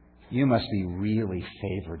 You must be really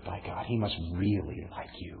favored by God. He must really like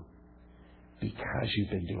you because you've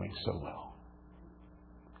been doing so well.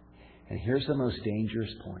 And here's the most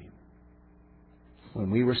dangerous point. When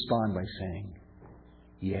we respond by saying,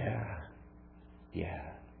 yeah.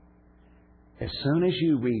 As soon as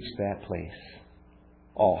you reach that place,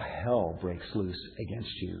 all hell breaks loose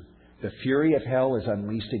against you. The fury of hell is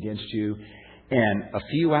unleashed against you. And a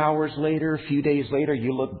few hours later, a few days later,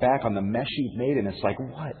 you look back on the mess you've made and it's like,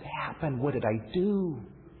 what happened? What did I do?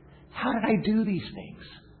 How did I do these things?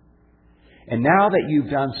 And now that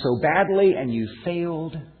you've done so badly and you've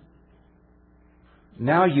failed,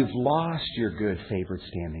 now you've lost your good favored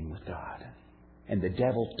standing with God. And the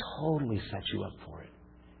devil totally set you up for it.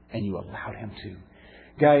 And you allowed him to.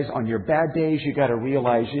 Guys, on your bad days, you got to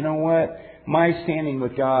realize, you know what? My standing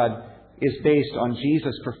with God is based on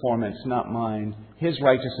Jesus' performance, not mine. His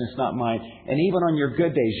righteousness, not mine. And even on your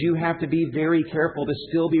good days, you have to be very careful to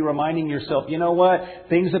still be reminding yourself, you know what?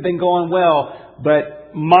 Things have been going well,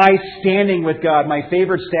 but my standing with God, my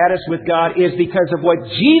favored status with God is because of what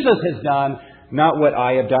Jesus has done, not what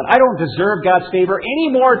I have done. I don't deserve God's favor any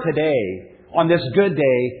more today on this good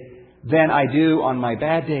day than I do on my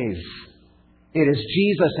bad days. It is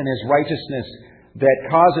Jesus and His righteousness that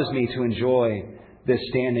causes me to enjoy this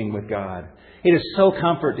standing with God. It is so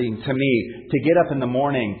comforting to me to get up in the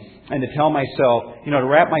morning and to tell myself, to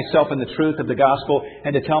wrap myself in the truth of the gospel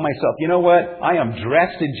and to tell myself, you know what? I am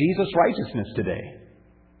dressed in Jesus' righteousness today.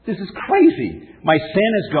 This is crazy. My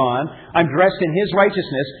sin is gone. I'm dressed in His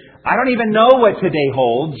righteousness. I don't even know what today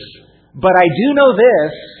holds, but I do know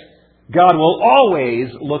this. God will always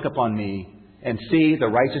look upon me and see the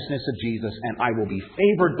righteousness of Jesus, and I will be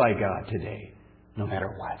favored by God today, no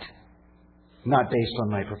matter what. Not based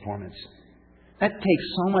on my performance. That takes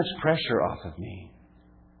so much pressure off of me.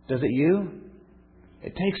 Does it you?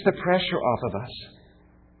 It takes the pressure off of us.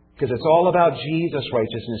 Because it's all about Jesus'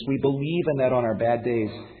 righteousness. We believe in that on our bad days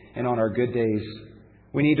and on our good days.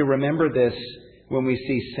 We need to remember this when we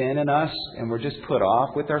see sin in us and we're just put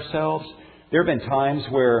off with ourselves. There have been times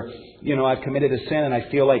where, I've committed a sin and I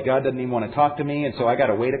feel like God doesn't even want to talk to me. And so I got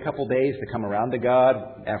to wait a couple days to come around to God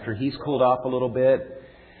after He's cooled off a little bit.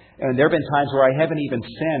 And there have been times where I haven't even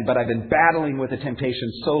sinned, but I've been battling with the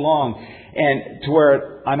temptation so long. And to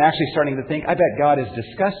where I'm actually starting to think, I bet God is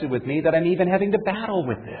disgusted with me that I'm even having to battle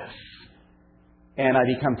with this. And I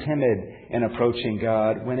become timid in approaching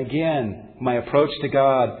God, when again, my approach to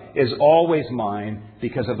God is always mine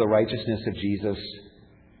because of the righteousness of Jesus.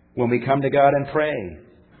 When we come to God and pray,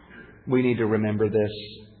 we need to remember this.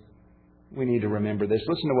 We need to remember this.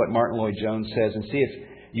 Listen to what Martin Lloyd-Jones says and see if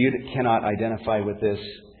you cannot identify with this.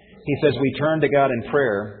 He says, we turn to God in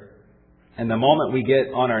prayer, and the moment we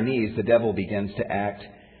get on our knees, the devil begins to act.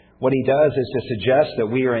 What he does is to suggest that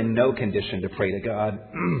we are in no condition to pray to God.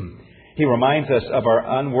 He reminds us of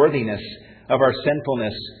our unworthiness, of our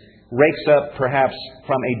sinfulness, rakes up perhaps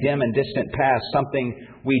from a dim and distant past something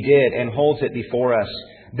we did and holds it before us.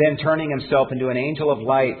 Then turning Himself into an angel of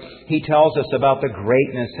light, He tells us about the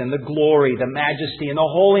greatness and the glory, the majesty and the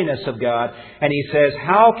holiness of God. And He says,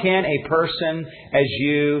 how can a person as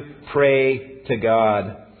you pray to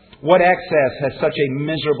God? What access has such a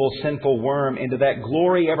miserable, sinful worm into that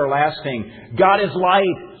glory everlasting? God is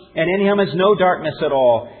light, and in Him is no darkness at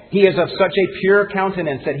all. He is of such a pure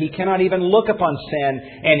countenance that He cannot even look upon sin.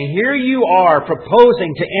 And here you are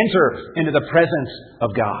proposing to enter into the presence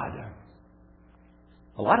of God.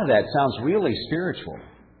 A lot of that sounds really spiritual,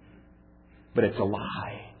 but it's a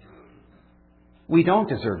lie. We don't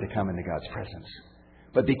deserve to come into God's presence.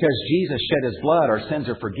 But because Jesus shed His blood, our sins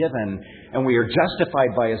are forgiven, and we are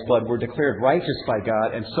justified by His blood. We're declared righteous by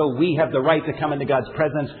God, and so we have the right to come into God's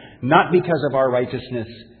presence, not because of our righteousness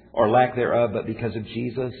or lack thereof, but because of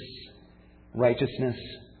Jesus' righteousness.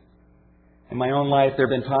 In my own life, there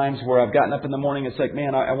have been times where I've gotten up in the morning, it's like,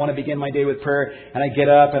 man, I want to begin my day with prayer. And I get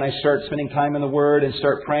up and I start spending time in the Word and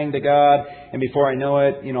start praying to God. And before I know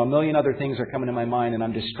it, a million other things are coming to my mind and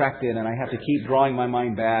I'm distracted and I have to keep drawing my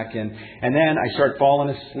mind back. And then I start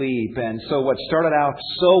falling asleep. And so what started out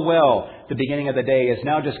so well at the beginning of the day is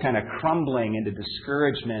now just kind of crumbling into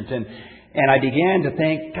discouragement. And I began to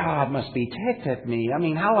think, God must be ticked at me. I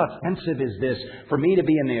mean, how offensive is this for me to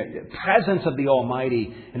be in the presence of the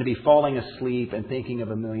Almighty and to be falling asleep and thinking of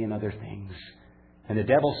a million other things? And the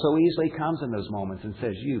devil so easily comes in those moments and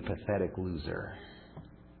says, you pathetic loser.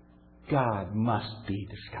 God must be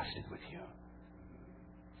disgusted with you.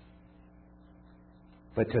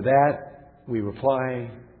 But to that, we reply,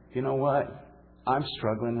 you know what? I'm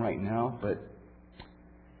struggling right now, but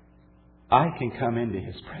I can come into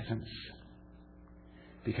His presence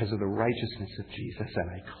because of the righteousness of Jesus, and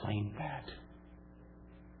I claim that.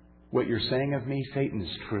 What you're saying of me, Satan,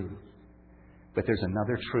 is true. But there's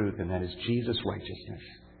another truth, and that is Jesus' righteousness.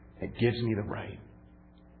 It gives me the right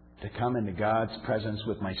to come into God's presence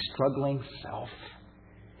with my struggling self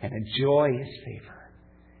and enjoy His favor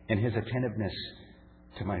and His attentiveness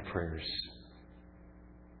to my prayers.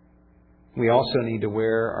 We also need to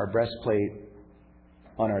wear our breastplate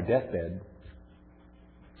on our deathbed.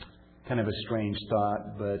 Kind of a strange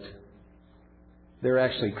thought, but there are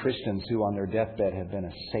actually Christians who on their deathbed have been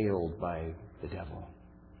assailed by the devil.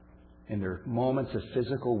 In their moments of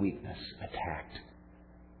physical weakness, attacked.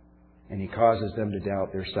 And he causes them to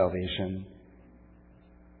doubt their salvation.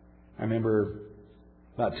 I remember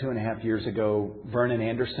about 2.5 years ago, Vernon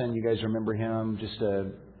Anderson, you guys remember him, just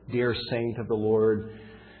a dear saint of the Lord.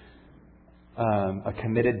 A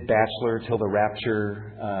committed bachelor till the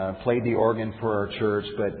rapture, played the organ for our church,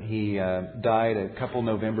 but he died a couple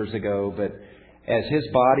Novembers ago. But as his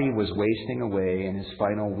body was wasting away in his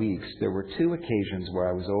final weeks, there were 2 occasions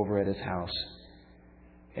where I was over at his house.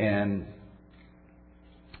 And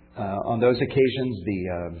on those occasions,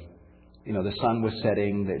 the sun was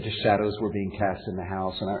setting, just shadows were being cast in the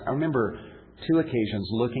house. And I remember 2 occasions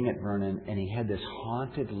looking at Vernon, and he had this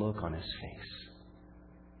haunted look on his face.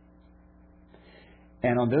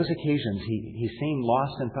 And on those occasions, he seemed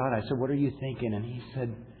lost in thought. I said, "What are you thinking?" And he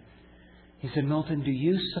said, "Milton, do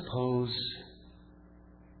you suppose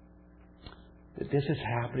that this is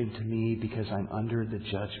happening to me because I'm under the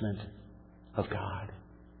judgment of God?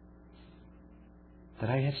 That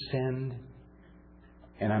I have sinned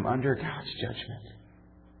and I'm under God's judgment?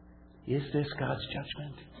 Is this God's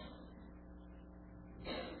judgment?"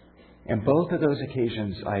 And both of those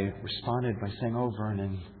occasions, I responded by saying, "Oh,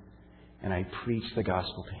 Vernon," and I preached the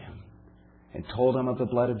gospel to him and told him of the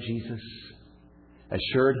blood of Jesus,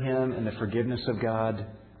 assured him in the forgiveness of God,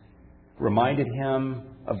 reminded him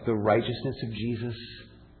of the righteousness of Jesus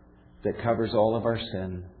that covers all of our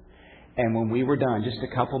sin. And when we were done, just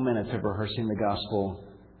a couple minutes of rehearsing the gospel,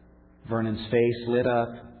 Vernon's face lit up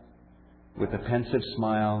with a pensive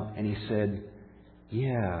smile, and he said,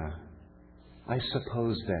 "Yeah, I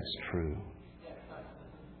suppose that's true.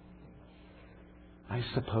 I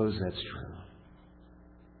suppose that's true.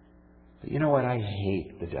 But you know what? I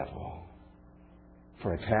hate the devil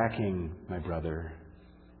for attacking my brother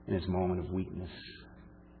in his moment of weakness,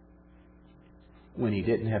 when he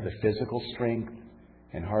didn't have the physical strength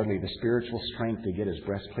and hardly the spiritual strength to get his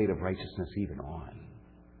breastplate of righteousness even on.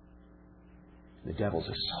 The devil's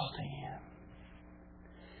assaulting him.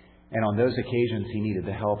 And on those occasions, he needed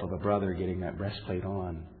the help of a brother getting that breastplate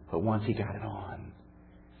on. But once he got it on,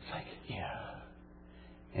 it's like, yeah.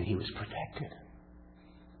 And he was protected.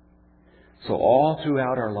 So all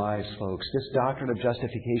throughout our lives, folks, this doctrine of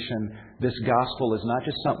justification, this gospel is not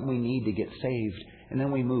just something we need to get saved and then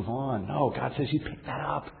we move on. No, God says you pick that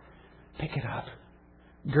up. Pick it up.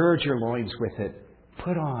 Gird your loins with it.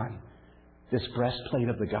 Put on this breastplate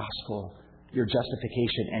of the gospel, your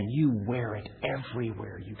justification, and you wear it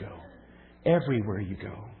everywhere you go. Everywhere you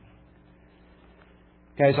go.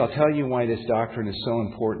 Guys, I'll tell you why this doctrine is so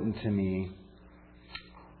important to me.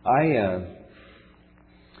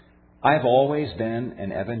 I've always been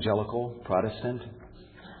an evangelical Protestant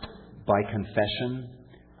by confession,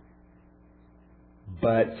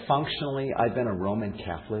 but functionally I've been a Roman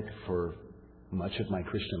Catholic for much of my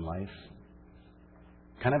Christian life.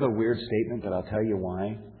 Kind of a weird statement, but I'll tell you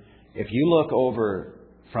why. If you look over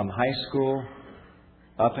from high school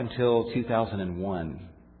up until 2001,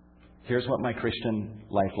 here's what my Christian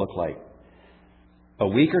life looked like. A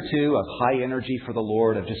week or two of high energy for the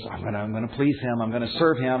Lord, of just, I'm going to please Him, I'm going to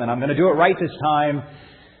serve Him, and I'm going to do it right this time,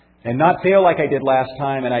 and not fail like I did last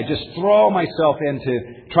time. And I just throw myself into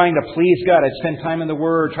trying to please God. I spend time in the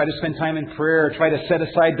Word, try to spend time in prayer, try to set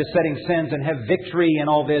aside besetting sins and have victory in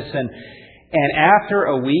all this. And after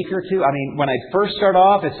a week or two, when I first start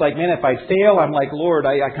off, it's like, man, if I fail, I'm like, Lord,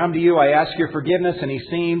 I come to you, I ask your forgiveness, and He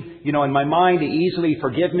seemed, in my mind to easily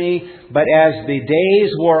forgive me. But as the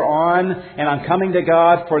days wore on, and I'm coming to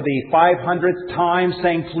God for the 500th time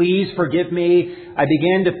saying, please forgive me, I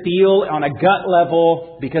began to feel on a gut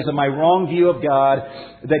level, because of my wrong view of God,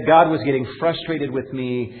 that God was getting frustrated with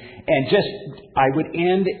me. And I would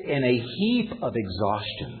end in a heap of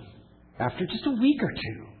exhaustion after just a week or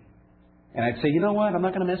two. And I'd say, you know what? I'm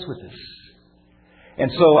not going to mess with this. And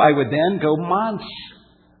so I would then go months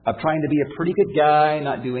of trying to be a pretty good guy,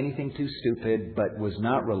 not do anything too stupid, but was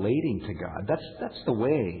not relating to God. That's the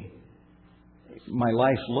way my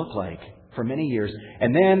life looked like for many years.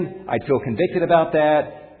 And then I'd feel convicted about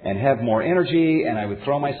that and have more energy, and I would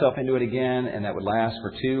throw myself into it again, and that would last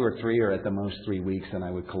for 2 or 3 or at the most 3 weeks, and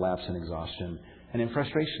I would collapse in exhaustion and in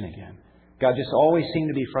frustration again. God just always seemed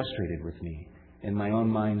to be frustrated with me in my own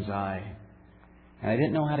mind's eye. And I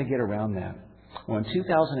didn't know how to get around that. Well, in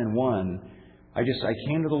 2001, I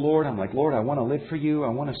came to the Lord. I'm like, Lord, I want to live for you. I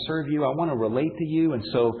want to serve you. I want to relate to you. And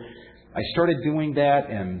so I started doing that.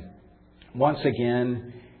 And once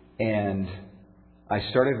again, and I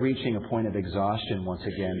started reaching a point of exhaustion once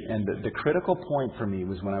again. And the critical point for me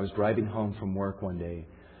was when I was driving home from work one day.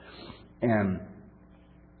 And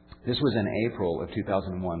this was in April of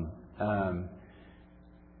 2001.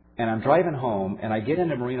 And I'm driving home, and I get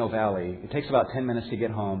into Moreno Valley. It takes about 10 minutes to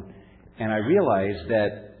get home. And I realized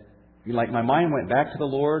that, my mind went back to the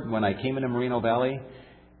Lord when I came into Moreno Valley.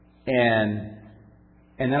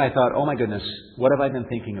 And then I thought, oh my goodness, what have I been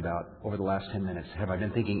thinking about over the last 10 minutes? Have I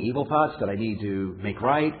been thinking evil thoughts that I need to make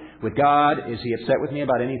right with God? Is He upset with me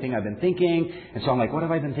about anything I've been thinking? And so I'm like, what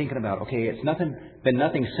have I been thinking about? Okay, it's been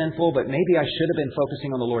nothing sinful, but maybe I should have been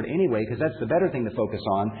focusing on the Lord anyway, because that's the better thing to focus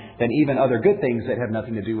on than even other good things that have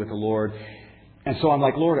nothing to do with the Lord. And so I'm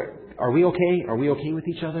like, Lord, are we okay? Are we okay with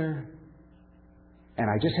each other? And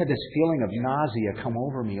I just had this feeling of nausea come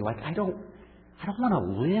over me. Like, I don't want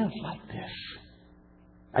to live like this.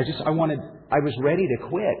 I was ready to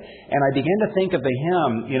quit. And I began to think of the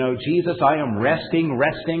hymn, Jesus, I am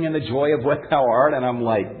resting in the joy of what thou art. And I'm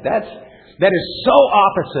like, that is so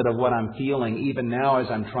opposite of what I'm feeling even now as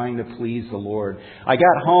I'm trying to please the Lord. I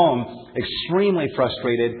got home extremely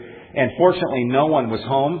frustrated, and fortunately no one was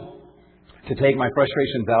home to take my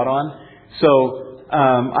frustrations out on. So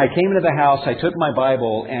I came into the house, I took my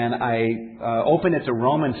Bible, and I opened it to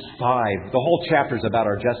Romans 5. The whole chapter is about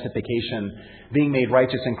our justification, being made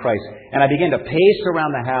righteous in Christ. And I began to pace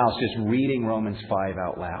around the house just reading Romans 5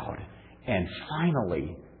 out loud. And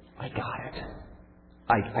finally, I got it.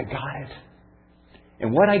 I got it.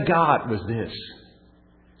 And what I got was this.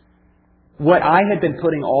 What I had been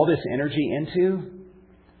putting all this energy into,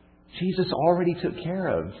 Jesus already took care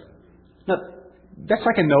of. Now, that's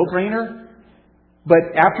like a no-brainer.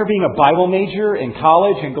 But after being a Bible major in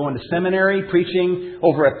college and going to seminary, preaching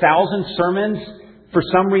over 1,000 sermons, for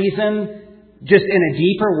some reason, just in a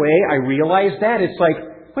deeper way, I realized that. It's like,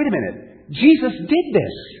 wait a minute. Jesus did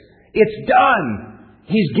this. It's done.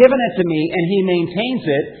 He's given it to me and He maintains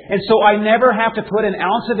it. And so I never have to put an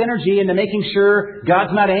ounce of energy into making sure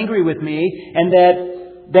God's not angry with me and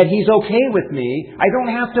that He's okay with me. I don't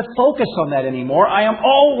have to focus on that anymore. I am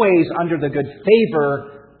always under the good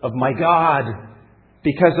favor of my God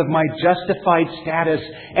because of my justified status.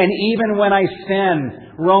 And even when I sin,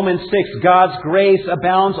 Romans 6, God's grace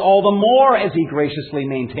abounds all the more as He graciously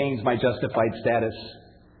maintains my justified status.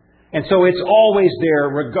 And so it's always there,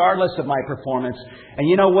 regardless of my performance. And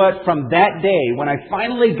you know what? From that day, when I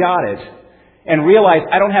finally got it and realized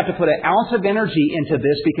I don't have to put an ounce of energy into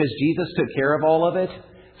this because Jesus took care of all of it,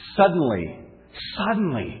 suddenly,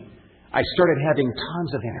 I started having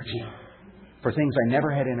tons of energy for things I never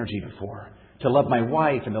had energy before. To love my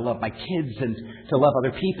wife and to love my kids and to love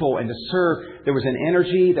other people and to serve. There was an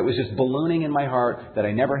energy that was just ballooning in my heart that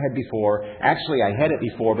I never had before. Actually, I had it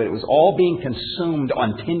before, but it was all being consumed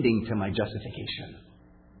on tending to my justification.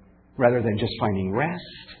 Rather than just finding rest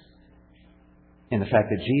in the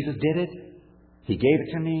fact that Jesus did it. He gave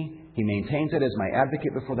it to me. He maintains it as my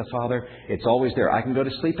advocate before the Father. It's always there. I can go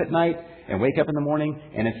to sleep at night and wake up in the morning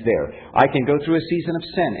and it's there. I can go through a season of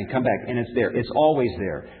sin and come back and it's there. It's always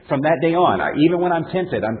there. From that day on, even when I'm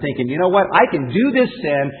tempted, I'm thinking, you know what? I can do this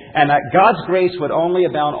sin and God's grace would only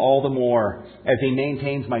abound all the more as He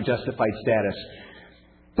maintains my justified status.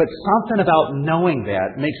 But something about knowing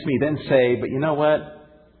that makes me then say, but you know what?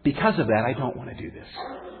 Because of that, I don't want to do this.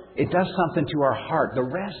 It does something to our heart. The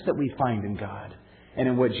rest that we find in God and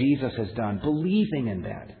in what Jesus has done, believing in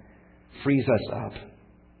that, frees us up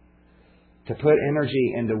to put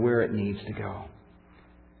energy into where it needs to go.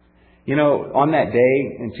 You know, on that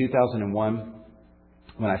day in 2001,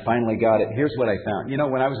 when I finally got it, here's what I found. You know,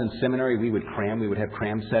 when I was in seminary, we would have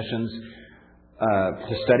cram sessions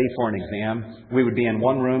to study for an exam. We would be in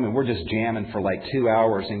one room and we're just jamming for like 2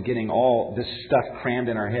 hours and getting all this stuff crammed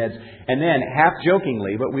in our heads. And then, half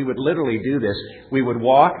jokingly, but we would literally do this, we would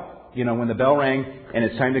walk, when the bell rang and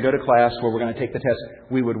it's time to go to class where we're going to take the test,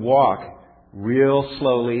 we would walk real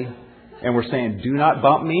slowly and we're saying, do not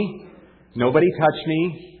bump me, nobody touch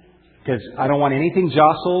me, because I don't want anything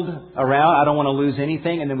jostled around, I don't want to lose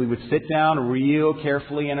anything. And then we would sit down real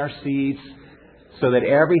carefully in our seats so that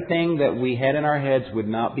everything that we had in our heads would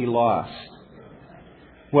not be lost.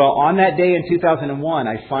 Well, on that day in 2001,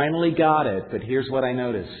 I finally got it, but here's what I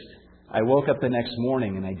noticed. I woke up the next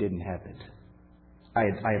morning and I didn't have it. I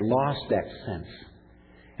had lost that sense.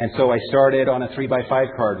 And so I started on a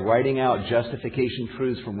 3x5 card writing out justification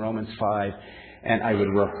truths from Romans 5, and I would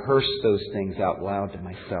rehearse those things out loud to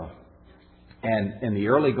myself. And in the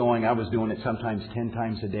early going, I was doing it sometimes 10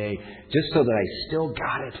 times a day, just so that I still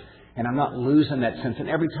got it. And I'm not losing that sense. And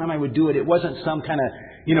every time I would do it, it wasn't some kind of,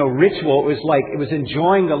 ritual. It was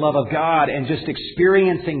enjoying the love of God and just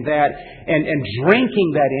experiencing that and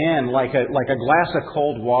drinking that in like a glass of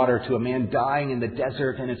cold water to a man dying in the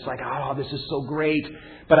desert. And it's like, oh, this is so great.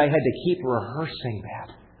 But I had to keep rehearsing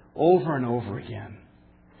that over and over again.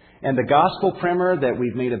 And the gospel primer that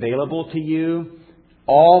we've made available to you,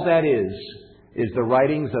 all that is the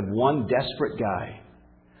writings of one desperate guy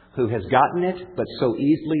who has gotten it, but so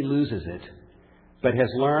easily loses it, but has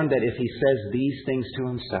learned that if he says these things to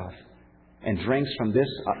himself and drinks from this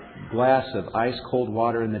glass of ice-cold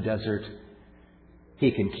water in the desert,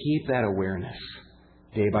 he can keep that awareness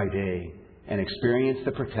day by day and experience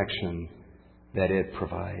the protection that it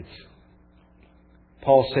provides.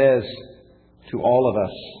 Paul says to all of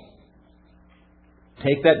us,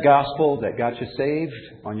 take that gospel that got you saved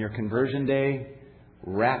on your conversion day,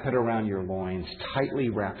 wrap it around your loins, tightly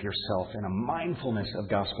wrap yourself in a mindfulness of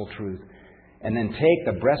gospel truth, and then take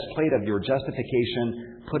the breastplate of your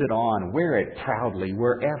justification, put it on. Wear it proudly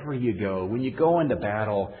wherever you go. When you go into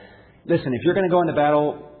battle, listen, if you're going to go into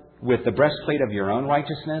battle with the breastplate of your own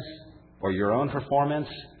righteousness or your own performance,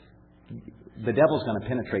 the devil's going to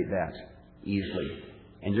penetrate that easily.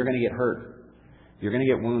 And you're going to get hurt. You're going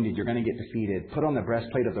to get wounded. You're going to get defeated. Put on the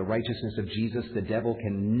breastplate of the righteousness of Jesus. The devil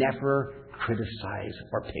can never criticize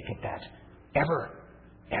or pick at that. Ever.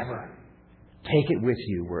 Ever. Take it with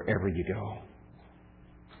you wherever you go.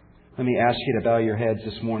 Let me ask you to bow your heads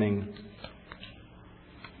this morning.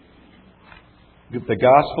 The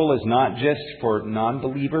gospel is not just for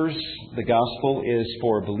non-believers. The gospel is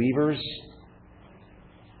for believers.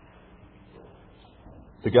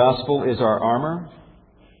 The gospel is our armor.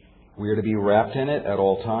 We are to be wrapped in it at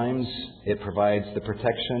all times. It provides the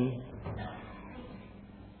protection,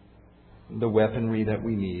 the weaponry that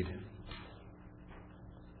we need.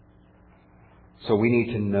 So we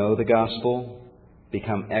need to know the gospel,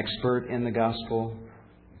 become expert in the gospel,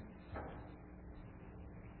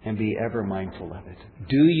 and be ever mindful of it.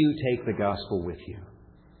 Do you take the gospel with you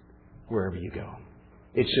wherever you go?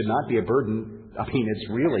 It should not be a burden. I mean, it's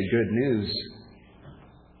really good news.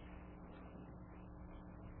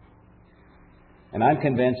 And I'm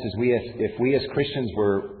convinced if we as Christians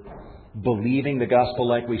were believing the gospel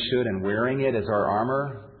like we should and wearing it as our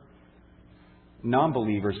armor,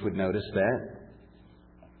 non-believers would notice that.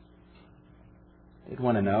 They'd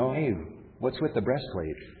want to know, hey, what's with the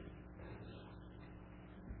breastplate?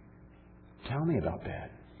 Tell me about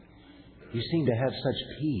that. You seem to have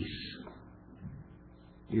such peace.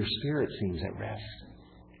 Your spirit seems at rest.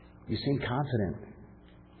 You seem confident.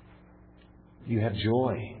 You have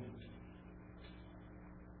joy.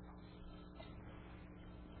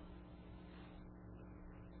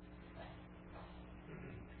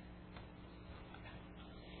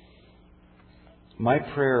 My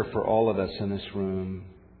prayer for all of us in this room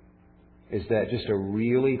is that just a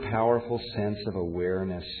really powerful sense of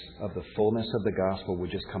awareness of the fullness of the gospel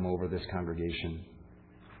would just come over this congregation,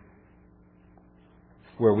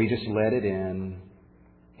 where we just let it in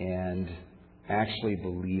and actually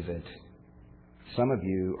believe it. Some of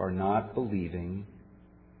you are not believing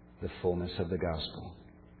the fullness of the gospel.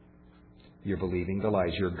 You're believing the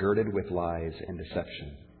lies. You're girded with lies and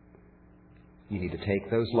deception. You need to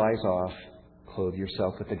take those lies off. Clothe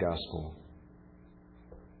yourself with the gospel.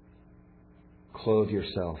 Clothe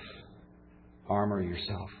yourself. Armor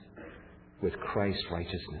yourself with Christ's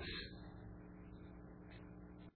righteousness.